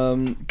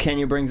off.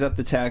 Kenya brings up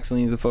the tax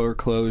liens, the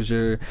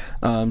foreclosure.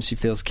 She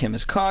feels Kim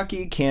is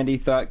cocky. Candy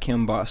thought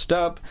Kim bossed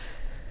up.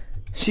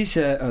 She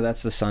said, oh,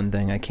 that's the son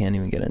thing. I can't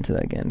even get into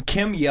that again.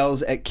 Kim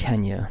yells at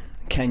Kenya.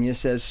 Kenya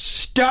says,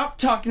 stop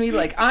talking to me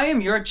like I am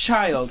your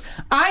child.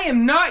 I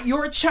am not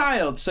your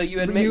child. So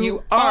you admit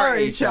you are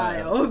a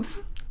child.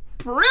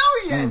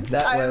 Brilliant.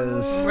 That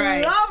was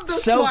I love the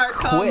so smart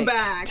quick,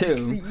 comebacks.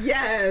 too.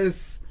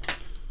 Yes.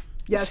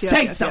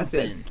 Say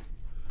something. Yes.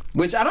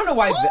 Which I don't know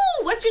why.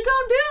 Ooh, what you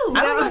gonna do?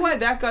 I don't know why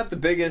that got the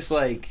biggest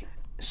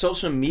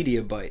social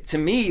media bite. To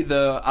me,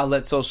 I'll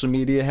let social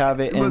media have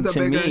it, and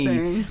to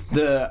me,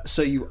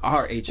 so you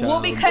are a child.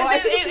 Well,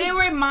 because it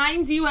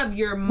reminds you of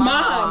your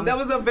mom. That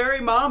was a very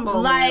mom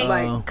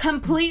moment.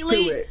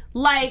 Completely.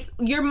 Like,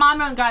 your mom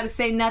don't got to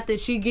say nothing.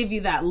 She give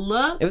you that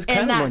look. It was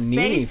kind and of that more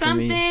say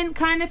something for me.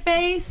 Kind of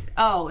face.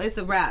 Oh, it's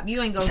a wrap.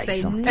 You ain't gonna say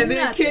something. nothing. And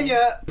then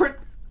Kenya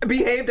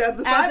behaved as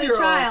the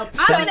 5-year-old. Child.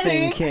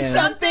 Something.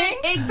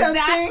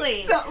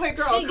 Exactly. Something,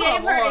 girl, she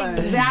gave her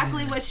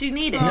exactly what she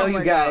needed. No,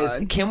 you guys.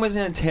 God. Kim was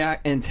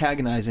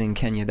antagonizing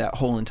Kenya that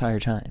whole entire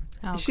time.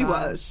 Oh, she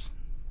was.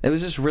 It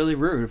was just really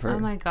rude of her. Oh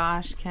my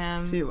gosh,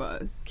 Kim. She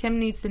was. Kim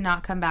needs to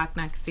not come back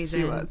next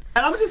season. She was.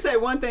 And I'm going to just say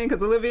one thing,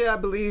 because I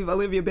believe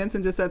Olivia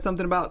Benson just said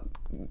something about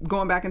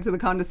going back into the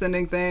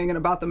condescending thing and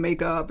about the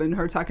makeup and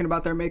her talking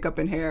about their makeup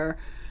and hair.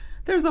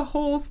 There's a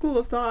whole school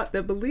of thought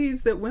that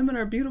believes that women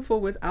are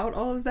beautiful without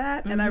all of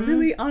that. And I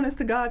really, honest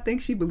to God,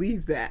 think she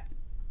believes that.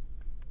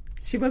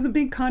 She wasn't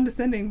being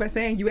condescending by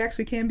saying you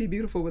actually can be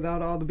beautiful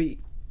without all the beat.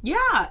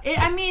 Yeah,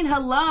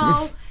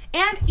 hello.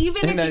 And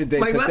even if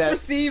let's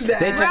receive that.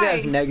 They took it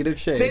as negative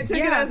shade. They took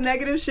it as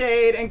negative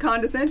shade and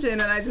condescension,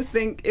 and I just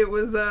think it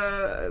was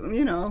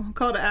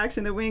call to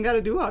action that we ain't got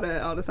to do all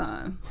that all the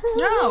time.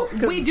 No,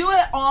 we do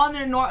it all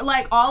in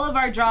like all of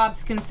our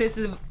jobs consist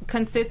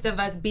of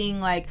us being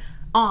like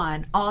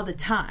on all the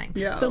time.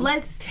 Yeah. So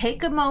let's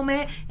take a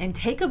moment and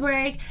take a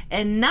break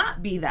and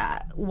not be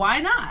that.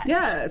 Why not?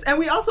 Yes. And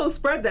we also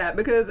spread that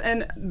because,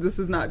 and this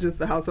is not just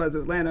the Housewives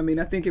of Atlanta. I mean,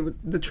 I think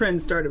the trend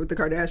started with the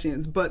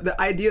Kardashians, but the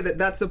idea that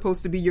that's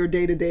supposed to be your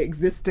day-to-day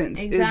existence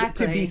is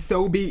to be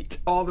so beat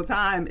all the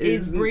time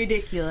is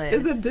ridiculous.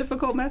 It's a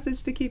difficult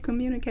message to keep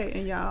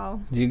communicating,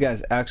 y'all. Do you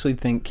guys actually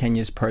think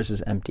Kenya's purse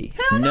is empty?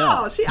 Hell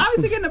no. She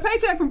obviously getting a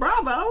paycheck from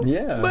Bravo.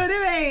 Yeah. But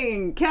it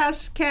ain't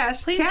cash.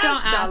 Please cash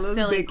don't ask dollars,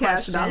 silly big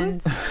cash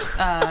questions.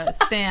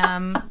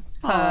 Sampa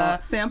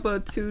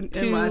Sampa to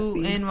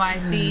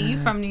NYC. You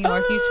from New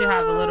York, you should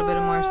have a little bit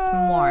of more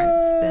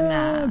smarts than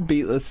that.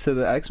 Beatless to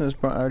the Xmas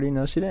part. I already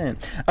know she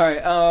didn't. All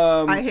right.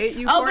 I hate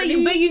you,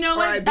 Courtney, but you know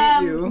what? I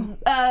beat you.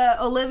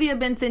 Olivia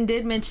Benson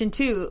did mention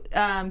too.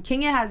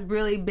 Kenya has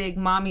really big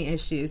mommy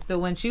issues. So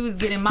when she was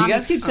getting mommy, you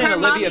guys keep saying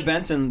Olivia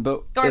Benson,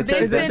 but it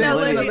says Benson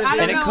Olivia,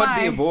 and it could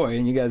be a boy,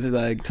 and you guys are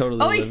like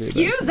totally. Olivia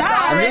excuse Benson.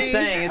 us. I'm just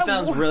saying it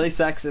sounds really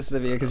sexist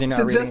of you because you're not.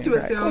 So reading just to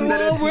it assume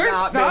that it's we're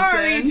not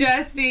sorry, Benson.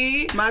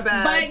 Jesse. My bad.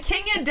 But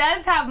Kenya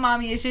does have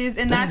mommy issues,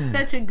 and that's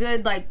such a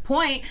good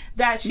point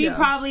that she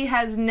probably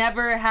has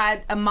never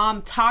had a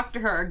mom talk to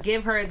her or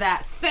give her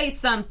that say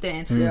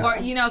something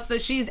or so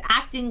she's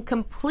acting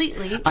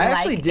completely. I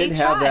actually did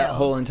have child. that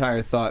whole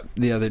entire thought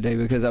the other day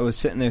because I was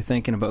sitting there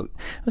thinking about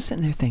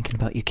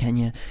you,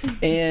 Kenya,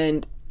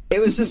 and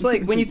it was just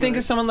like when you think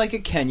of someone like a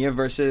Kenya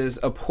versus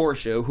a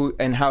Portia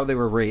and how they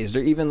were raised,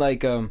 or even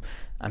like who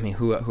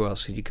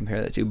else could you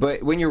compare that to?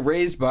 But when you're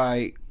raised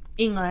by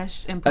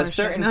English and a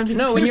certain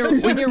when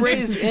you're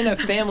raised in a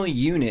family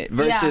unit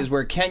versus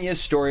where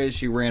Kenya's story is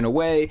she ran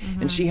away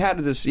and she had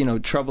this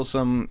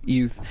troublesome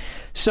youth,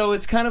 so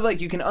it's kind of like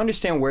you can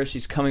understand where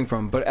she's coming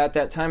from, but at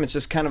that time it's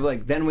just kind of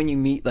like then when you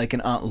meet like an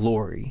Aunt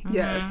Lori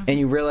and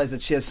you realize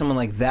that she has someone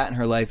like that in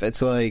her life,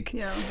 it's like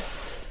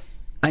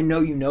I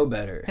know you know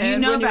better,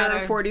 and when you're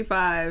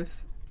 45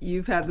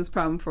 you've had this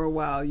problem for a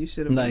while, you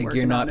should have been working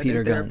you're not on it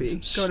Peter in therapy.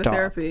 Guns. Go to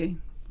therapy.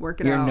 Work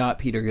it out. You're not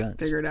Peter Guns.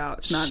 Figure it out.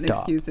 It's not an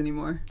excuse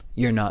anymore.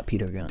 You're not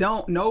Peter Guns.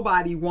 Don't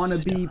nobody want to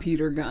be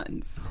Peter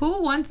Guns.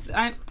 Who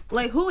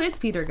who is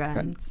Peter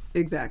Guns?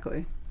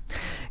 Exactly.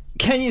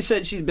 Kenya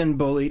said she's been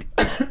bullied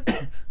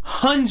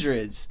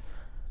hundreds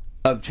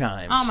of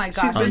times. Oh my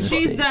gosh. And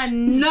she's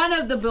done none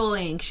of the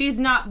bullying. She's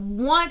not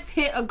once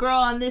hit a girl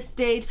on this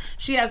stage.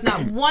 She has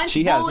not once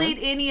bullied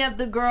any of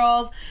the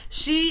girls.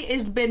 She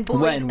has been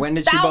bullied when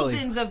did she bully?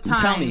 Thousands of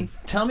times.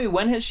 Tell me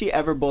when has she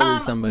ever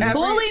bullied somebody?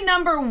 Bully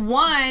number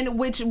one,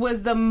 which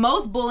was the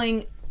most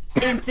bullying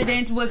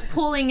incident, was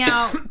pulling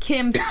out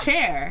Kim's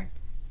chair.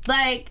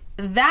 Like,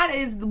 that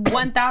is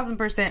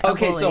 1,000% a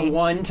okay, bully. so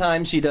one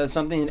time she does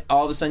something and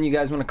all of a sudden you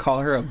guys want to call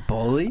her a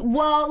bully?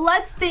 Well,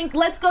 let's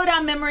go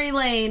down memory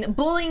lane.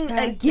 Bullying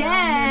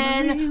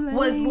again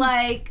was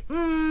like,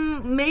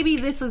 maybe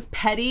this was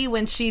petty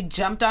when she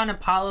jumped on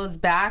Apollo's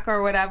back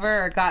or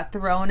whatever, or got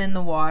thrown in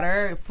the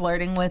water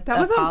flirting with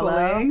Apollo. That wasn't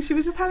bullying. She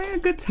was just having a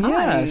good time.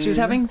 Yeah, she was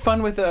having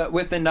fun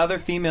with another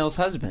female's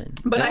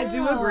husband. But I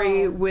do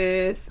agree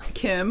with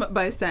Kim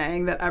by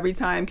saying that every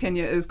time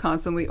Kenya is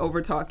constantly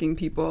over-talking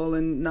people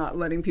and not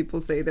letting people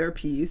say their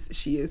piece,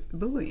 she is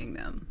bullying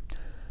them.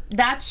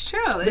 That's true.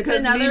 It's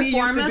because another Nene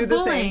form used to of do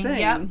bullying. The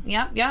same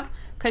thing. Yep.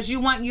 Because you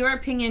want your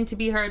opinion to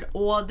be heard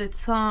all the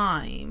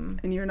time,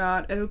 and you're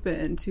not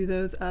open to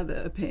those other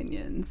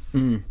opinions.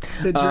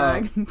 The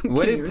drag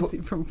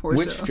from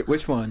Portia.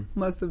 Which one?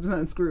 Must have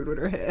been screwed with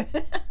her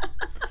head.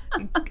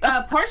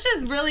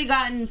 Portia's really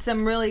gotten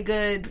some really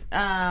good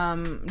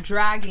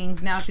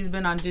draggings now she's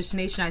been on Dish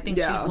Nation. I think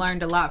she's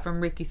learned a lot from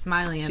Ricky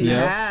Smiley. She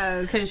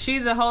has. Because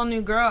she's a whole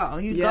new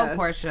girl. You go,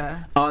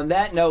 Portia. On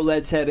that note,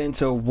 let's head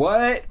into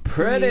what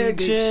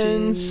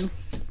predictions.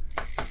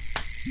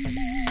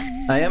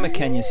 I am a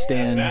Kenya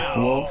stan,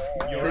 Wolf.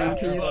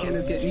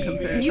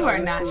 You are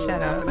not.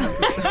 Shut up.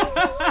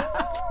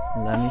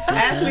 Let me see.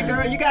 Ashley,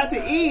 girl, you got to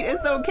eat.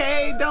 It's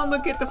okay. Don't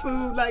look at the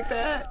food like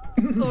that.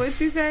 What'd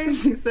she say?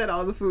 She said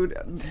all the food.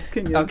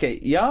 Okay,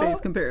 y'all face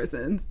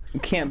comparisons.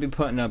 Can't be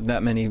putting up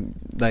that many.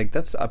 Like,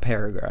 that's a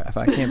paragraph.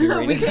 I can't be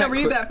reading. We can't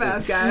read that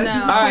fast, guys. No.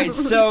 All right,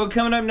 so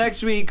coming up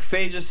next week,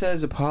 Phaedra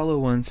says Apollo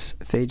wants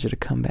Phaedra to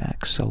come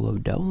back solo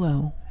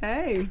dolo.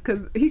 Hey,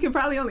 because you can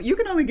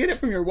only get it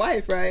from your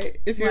wife, right?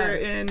 If you're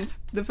in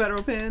the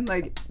federal pen,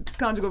 like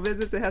conjugal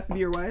visits, it has to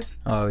be your wife.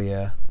 Oh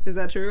yeah, is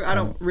that true? I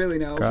don't really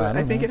know, but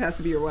I think it has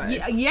to be your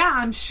wife. Yeah,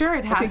 I'm sure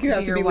it has to be your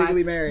wife. I think you have to be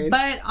legally married.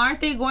 But aren't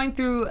they going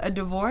through a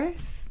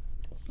divorce?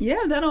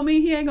 Yeah, that don't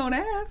mean he ain't gonna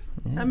ask.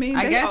 Yeah. I mean,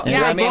 I guess.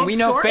 I mean, we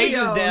know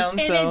Phaedra's down,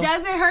 so and it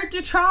doesn't hurt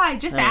to try.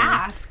 Just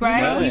ask,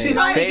 right?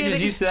 Right.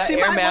 Phaedra's used to that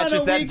air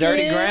mattress, that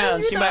dirty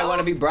ground. She might want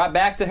to be brought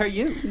back to her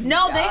youth.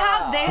 No, they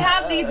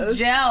have these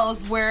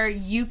gels where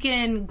you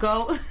can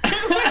go.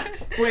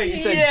 Wait, you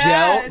said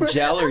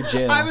gel or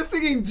jail? I was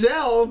thinking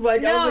gels.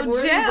 Like, I was like,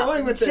 where are you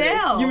going with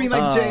jail. this? You mean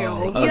like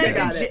jails? Okay.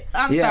 Got it.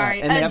 I'm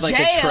sorry. And they have like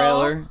jail, a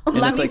trailer. And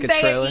let it's me like a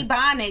say trailer. it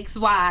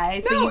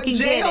Ebonics-wise so you can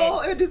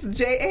jail, get it. It is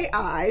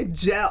Jai,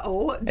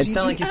 gel. It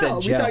sounded like you said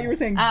We gel. thought you were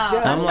saying gel.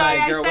 I'm sorry,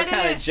 like, girl, what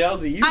kind of gel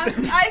do you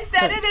I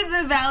said it in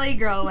the Valley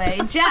Girl way.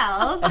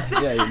 Gels.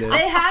 Yeah, you did.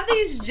 They have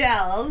these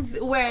gels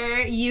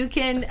where you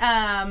can,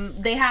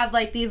 they have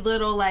like these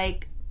little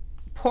like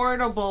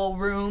portable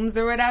rooms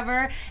or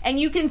whatever, and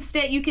you can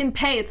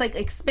pay, it's like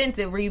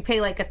expensive, where you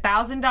pay like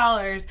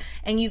 $1,000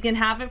 and you can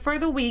have it for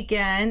the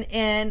weekend,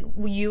 and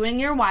you and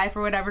your wife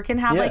or whatever can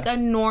have like a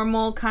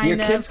normal kind Your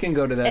kids can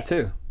go to that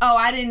too. Oh,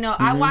 I didn't know.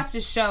 I watched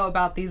a show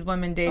about these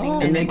women dating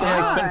men. And they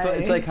can like spend,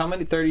 it's like how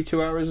many,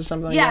 32 hours or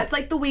something like that? Yeah, it's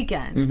like the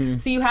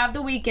weekend. So you have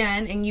the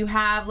weekend, and you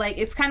have like,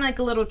 it's kind of like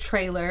a little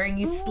trailer, and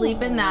you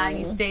sleep in that, and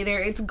you stay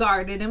there. It's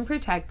guarded and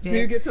protected. Do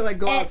you get to like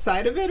go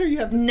outside of it, or you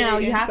have to stay inside? No,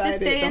 you have to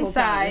stay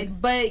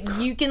inside, but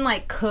you can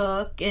like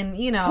cook, and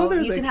you know,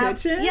 there's you a can have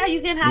kitchen? Yeah,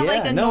 you can have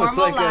like a normal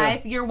like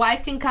life. Your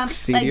wife can come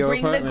like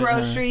bring the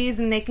groceries,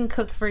 and they can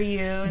cook for you.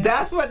 And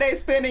that's what they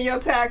spending your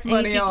tax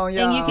money on,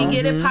 y'all. And you can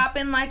get it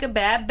popping like a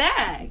bad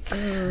bag.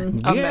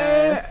 A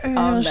mess.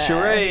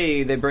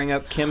 Sheree, they bring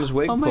up Kim's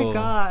wig pull. Oh my pull.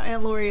 God,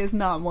 Aunt Lori is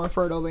not more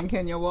fertile than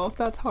Kenya Wolf.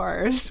 That's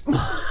harsh.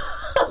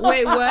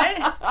 Wait,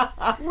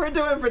 what? We're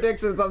doing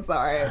predictions. I'm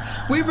sorry.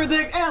 We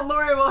predict Aunt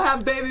Lori will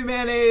have baby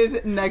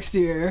mayonnaise next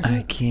year.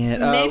 I can't.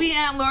 Maybe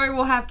Aunt Lori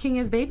will have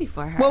Kenya's baby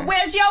for her. Well,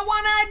 where's your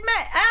one-eyed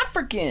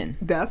African?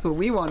 That's what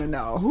we want to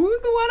know.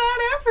 Who's the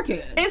one-eyed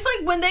African? It's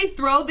like when they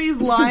throw these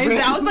lines,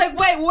 I was like,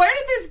 wait, where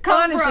did this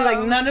come Honestly, from? like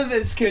none of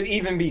this could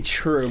even be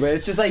true, but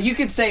it's just like you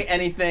could say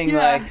anything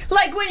like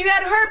when you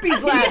had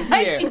herpes last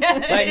year.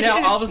 Like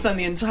now all of a sudden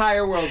the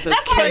entire world says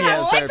Kenya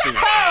has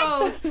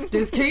herpes. Toes.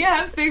 Does Kenya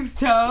have 6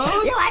 toes?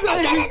 You want to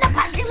get in the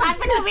parking lot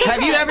for no reason?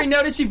 Have you ever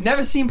noticed you've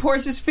never seen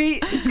Portia's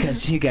feet? It's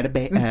because she got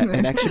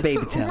an extra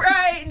baby toe.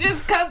 Right,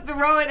 just come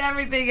throwing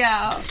everything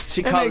out.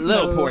 She called it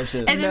Little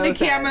Portia. And then the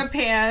camera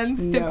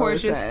pans to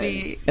Portia's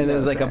feet. And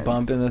there's like a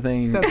bump in the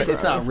thing. But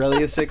it's not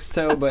really a 6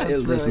 toe, but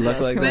it just look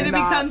like that. Then it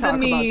becomes a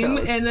meme,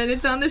 and then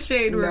it's on the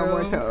shade room. No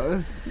more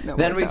toes.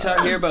 Then we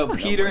talk here about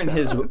Peter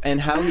and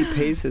how he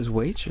pays his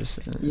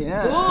waitresses.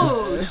 Yeah.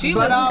 Ooh, she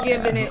was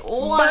giving it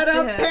all But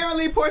to him.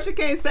 apparently Portia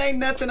can't say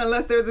nothing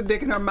unless there's a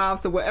dick in her mouth,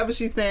 so whatever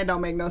she's saying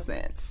don't make no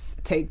sense.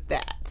 Take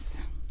that.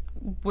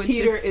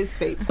 Peter is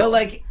faithful. But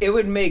like, it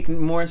would make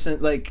more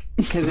sense, like,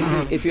 because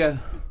if you have...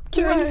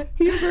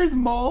 Huber's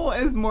mole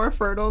is more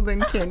fertile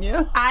than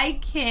Kenya. I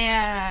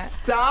can't.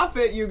 Stop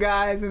it, you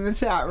guys in the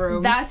chat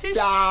room. That is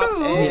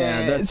true. It.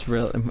 Yeah, that's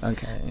real.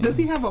 Okay. Does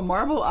he have a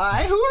marble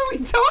eye? Who are we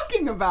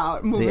talking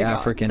about? Moving the on.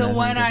 African. The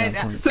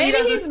one-eyed. So maybe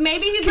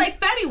he's like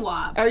Fetty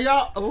Wap. Are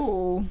y'all?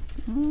 Oh.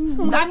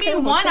 I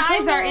mean, one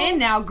eyes are in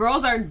now.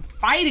 Girls are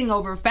fighting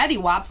over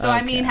Fetty Wap. So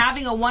I mean,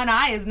 having a one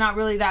eye is not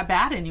really that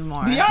bad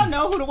anymore. Do y'all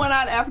know who the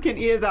one-eyed African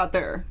is out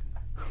there?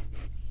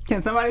 Can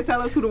somebody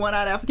tell us who the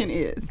one-eyed African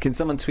is? Can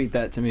someone tweet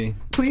that to me?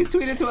 Please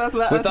tweet it to us.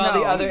 Let With us all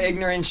know. the other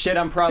ignorant shit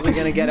I'm probably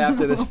going to get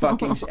after this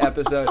fucking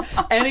episode.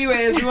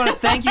 Anyways, we want to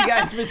thank you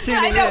guys for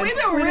tuning in. I know, we've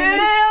been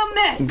real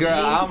messy.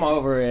 Girl, I'm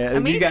over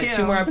it. Me We got too.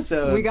 2 more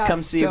episodes. We got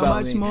Come see so about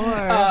much me. more.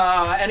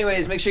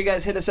 Anyways, make sure you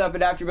guys hit us up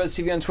at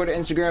AfterBuzz TV on Twitter,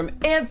 Instagram,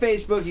 and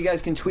Facebook. You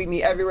guys can tweet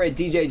me everywhere at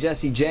DJ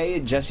Jesse J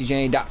at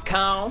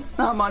JesseJ.com.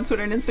 I'm on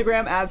Twitter and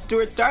Instagram at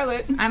Stuart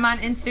Starlet. I'm on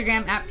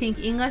Instagram at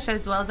Pink English,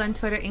 as well as on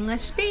Twitter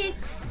English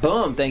Speaks.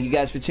 Boom. Thank you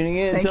guys for tuning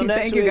in. Until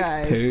next thank week. you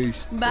guys.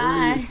 Peace.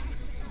 Bye. Peace.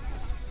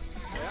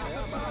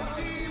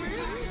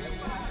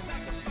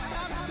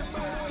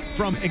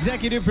 From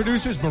executive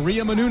producers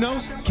Maria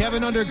Menounos,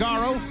 Kevin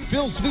Undergaro,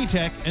 Phil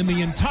Svitek, and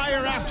the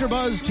entire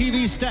AfterBuzz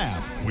TV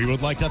staff, we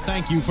would like to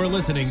thank you for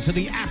listening to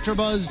the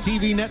AfterBuzz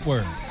TV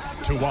network.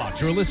 To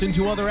watch or listen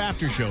to other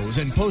after shows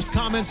and post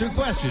comments or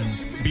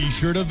questions, be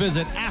sure to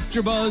visit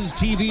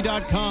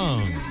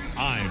AfterBuzzTV.com.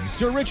 I'm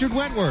Sir Richard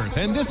Wentworth,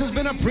 and this has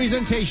been a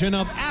presentation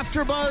of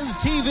AfterBuzz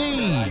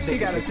TV. She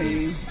got a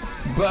team.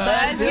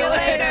 Buzz you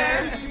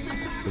later.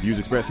 The views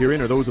expressed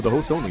herein are those of the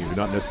hosts only and do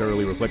not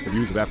necessarily reflect the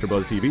views of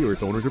AfterBuzz TV or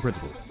its owners or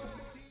principals.